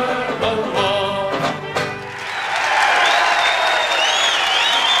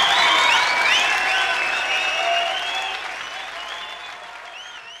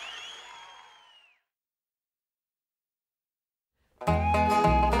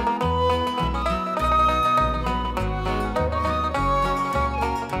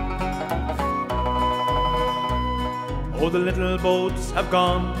the little boats have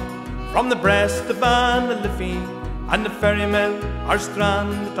gone from the breast of Ban the Liffey, and the ferrymen are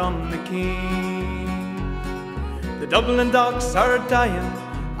stranded on the quay. The Dublin docks are dying,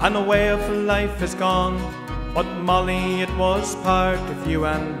 and a way of life is gone, but Molly, it was part of you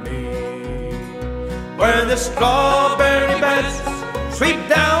and me. Where the strawberry beds sweep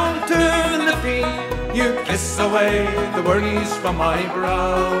down to the Liffey, you kiss away the worries from my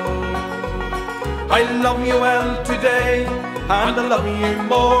brow. I love you well today, and I'll love you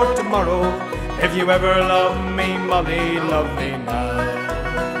more tomorrow. If you ever love me, Molly, love me now.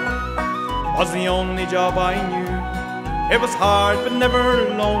 Was the only job I knew. It was hard but never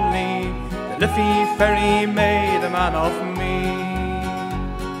lonely. The Liffey ferry made a man of me.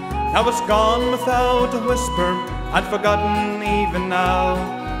 Now it's gone without a whisper, and forgotten even now.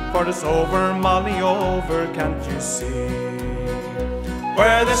 For it's over, Molly, over, can't you see?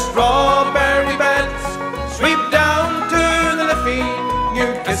 Where the strawberry beds sweep down to the Liffey, you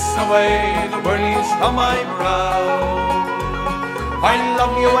kiss away the worries from my brow. I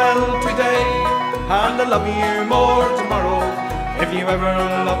love you well today, and I love you more tomorrow. If you ever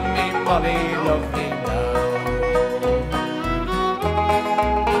love me, Molly, love me now.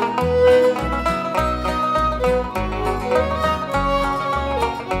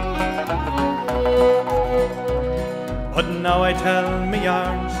 But now I tell me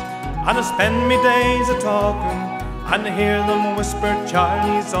yarns, and I spend me days a talking, and I hear them whisper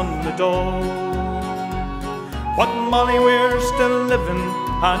Charlie's on the door. But Molly, we're still living,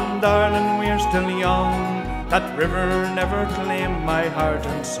 and darling, we're still young. That river never claimed my heart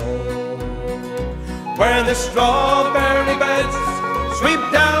and soul. Where the strawberry beds sweep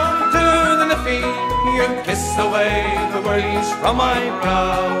down to the Liffey, you kiss away the worries from my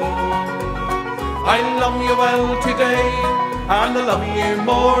brow. I love you well today, and I love you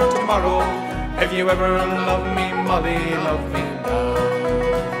more tomorrow. If you ever love me, Molly, love me now.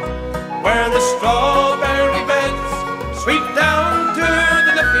 Where the strawberry beds sweep down to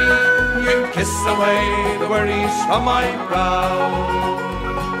the Liffey, you kiss away the worries from my brow.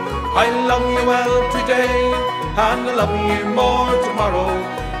 I love you well today, and I love you more tomorrow.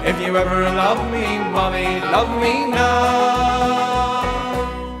 If you ever love me, Molly, love me now.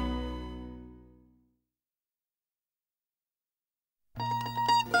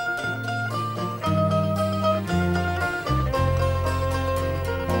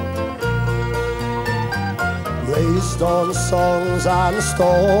 Raised on songs and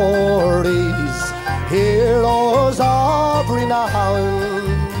stories, heroes of renown,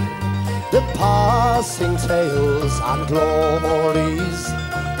 the passing tales and glories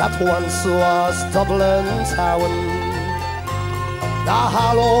that once was Dublin town. The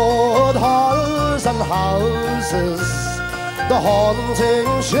hallowed halls and houses, the haunting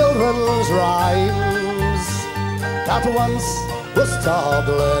children's rhymes, that once was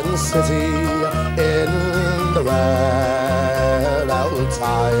Dublin city in the red old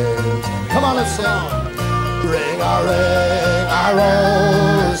times. Come on, let's sing. Ring a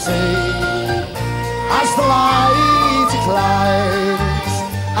rosy, as the light declines,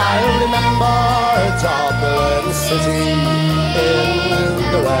 I remember Dublin city in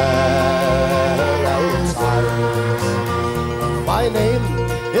the red old times. My name,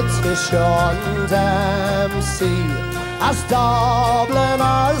 it's Sean Dempsey, as Dublin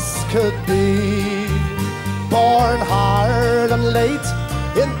as could be, born hard and late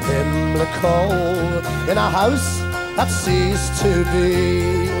in Pimlico, in a house that ceased to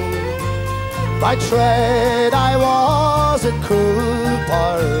be. By trade I was a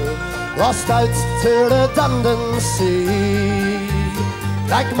cooper, lost out to redundancy,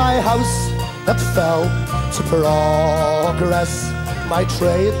 like my house that fell to progress, my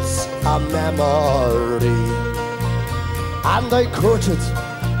trade's a memory. And I courted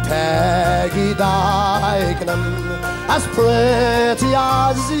Peggy Dagenham, as pretty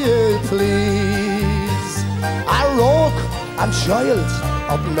as you please, a rogue and child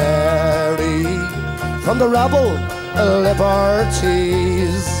of Mary, from the rebel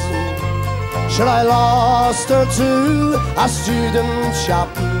liberties. Sure, I lost her to a student chap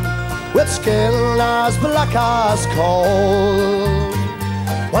with skin as black as coal,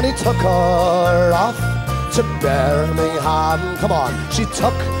 when he took her off to Birmingham. Come on, she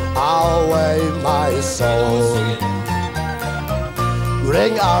took away my soul.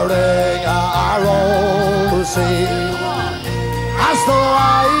 Ring a rosy, as the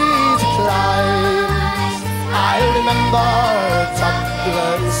light climbs, I remember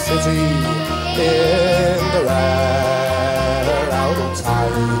Dublin city in the rare old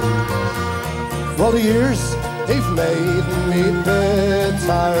time. Well, the years, they've made me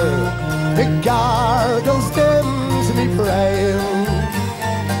bitter, it gargles dim me praying,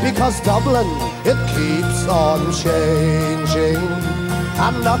 because Dublin, it keeps on changing,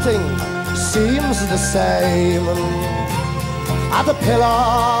 and nothing seems the same. And the pillar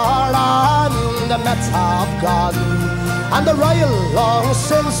and the Mets have gone, and the rail long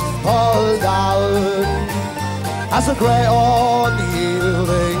since pulled down, as the grey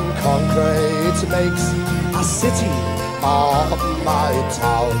unyielding concrete makes a city of my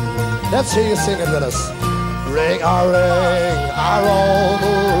town. Let's hear you sing it with us. Ring a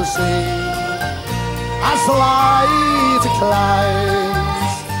rosy, as the light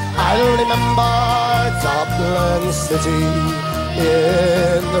declines, I'll remember Dublin city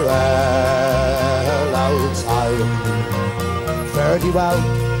in the rare old time. Fare thee well,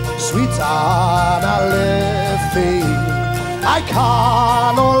 sweet Anna Liffey, I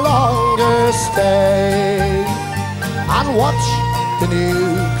can no longer stay and watch the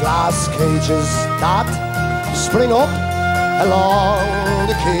new glass cages that spring up along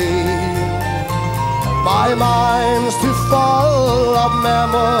the quay. My mind's too full of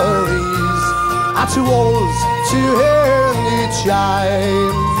memories, I'm too old to hear new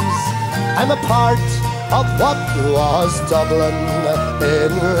chimes. I'm a part of what was Dublin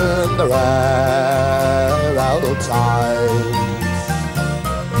in the rare old times.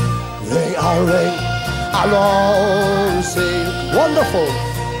 Ring a rosy, wonderful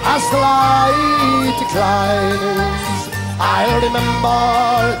as the light declines, I'll remember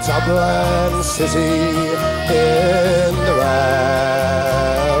Dublin city in the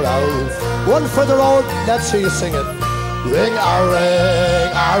rare old. One further road, let's hear you sing it. Ring a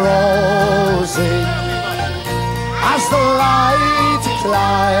rosy, as the light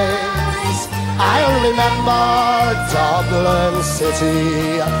declines, I'll remember Dublin city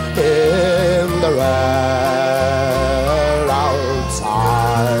in the rare old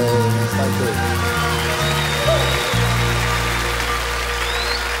times. Thank you.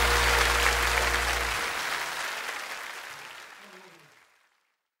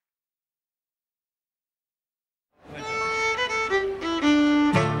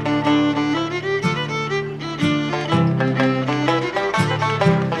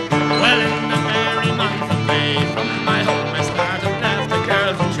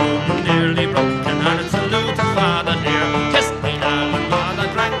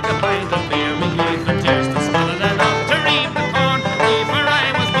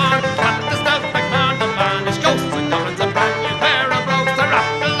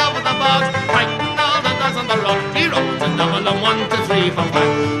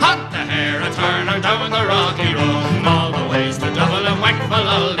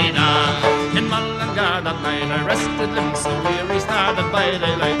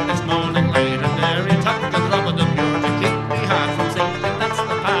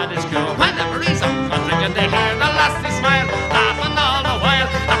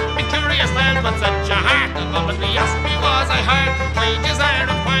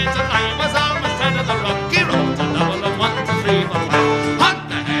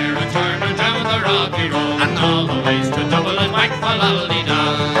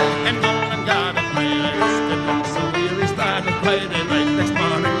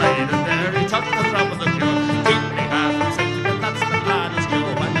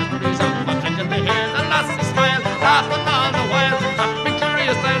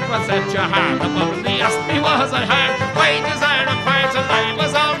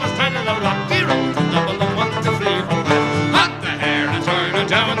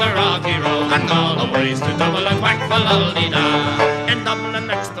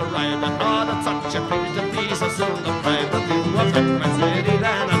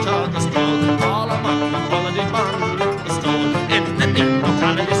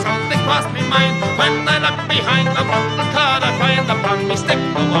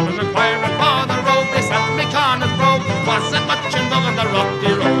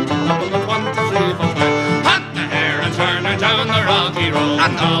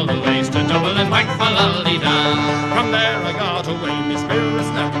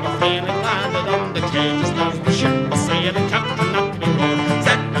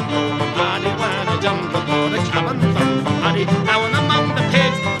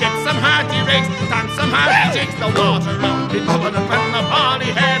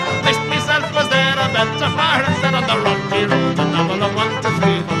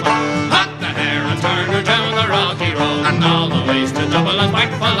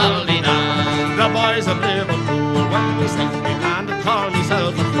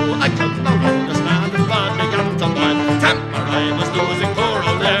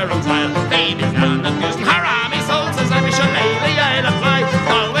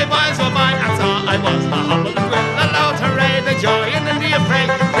 Galway boys were mine, and so I was a humble and grill alone. train,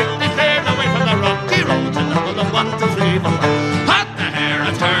 quickly cleared away from the rocky road to Dublin, 1, 2, 3, 4. Hot the hair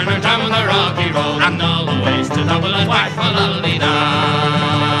and turn her down the rocky road, and all the ways to Dublin, whack for lolly-da.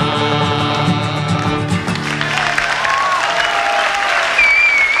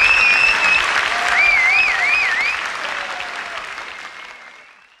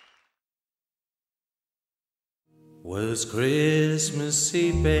 Was Christmas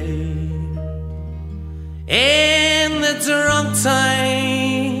Eve, babe, in the drunk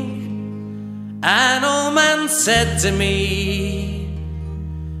tank, an old man said to me,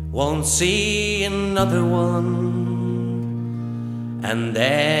 won't see another one. And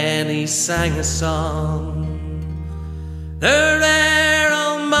then he sang a song, the rare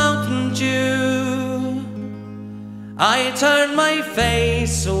old Mountain Dew. I turned my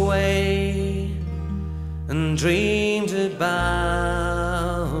face away and dreamed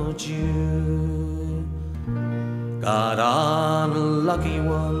about you. Got on a lucky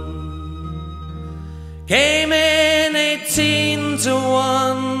one, came in 18 to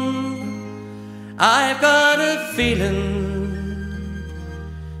 1. I've got a feeling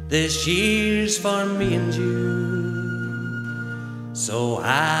this year's for me and you. So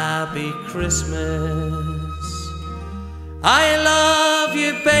happy Christmas, I love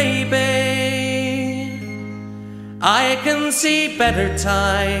you, baby. I can see better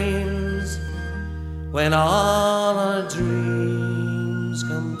times when all our dreams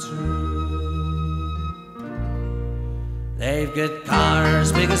come true. They've got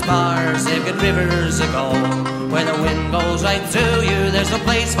cars big as bars, they've got rivers of gold. Where the wind goes right through you, there's no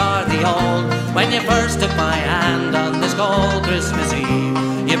place for the old. When you first took my hand on this cold Christmas Eve,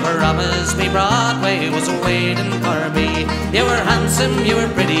 you promised me Broadway was waiting for me. You were handsome, you were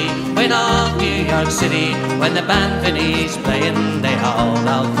pretty, went off New York City. When the band finished playing, they hauled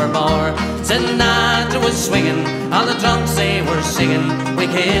out for more. Sinatra was swinging, all the drunks they were singing. We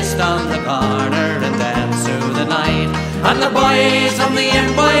kissed on the corner and danced through the night. And the boys from the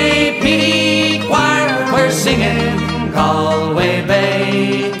NYPD choir were singing Galway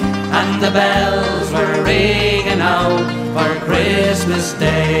Bay, and the bells were ringing out for Christmas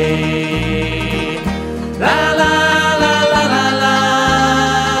Day. La la la la la la,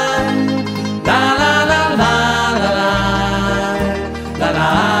 la la la la la la, la la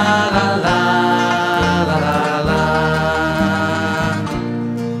la la la la.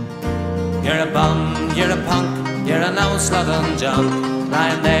 You're a bum, you're a punk, you're an old slutton junk,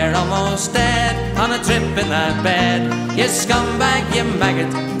 lying there almost dead on a trip in that bed. You scumbag, you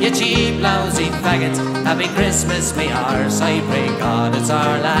maggot, you cheap, lousy faggot. Happy Christmas, me arse, I pray God it's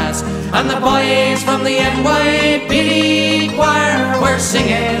our last. And the boys from the NYPD choir were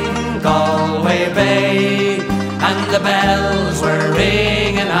singing Galway Bay, and the bells were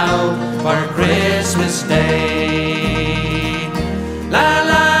ringing out for Christmas Day. La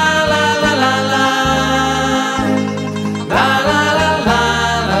la la la la la, la la la la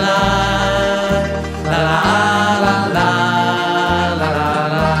la la, la la la la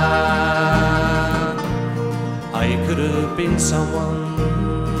la. I could have been someone,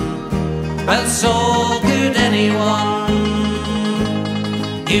 well, so could anyone.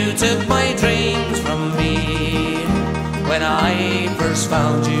 You took my dreams from me when I first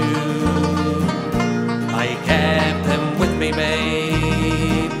found you. I kept them with me,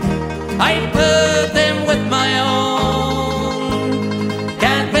 babe, I put them with my own.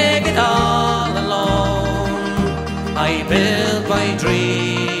 Can't make it all alone, I built my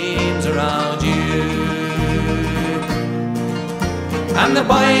dreams around you. And the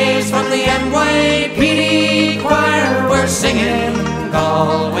boys from the NYPD choir were singing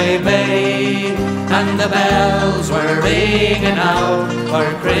Galway Bay, and the bells were ringing out for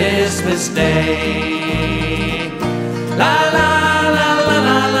Christmas Day. La la la la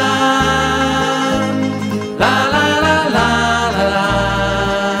la la, la la la la la la,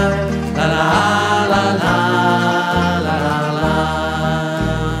 la la la la la.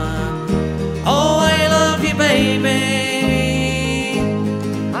 Oh, I love you, baby,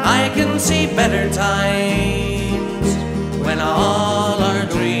 I can see better times when all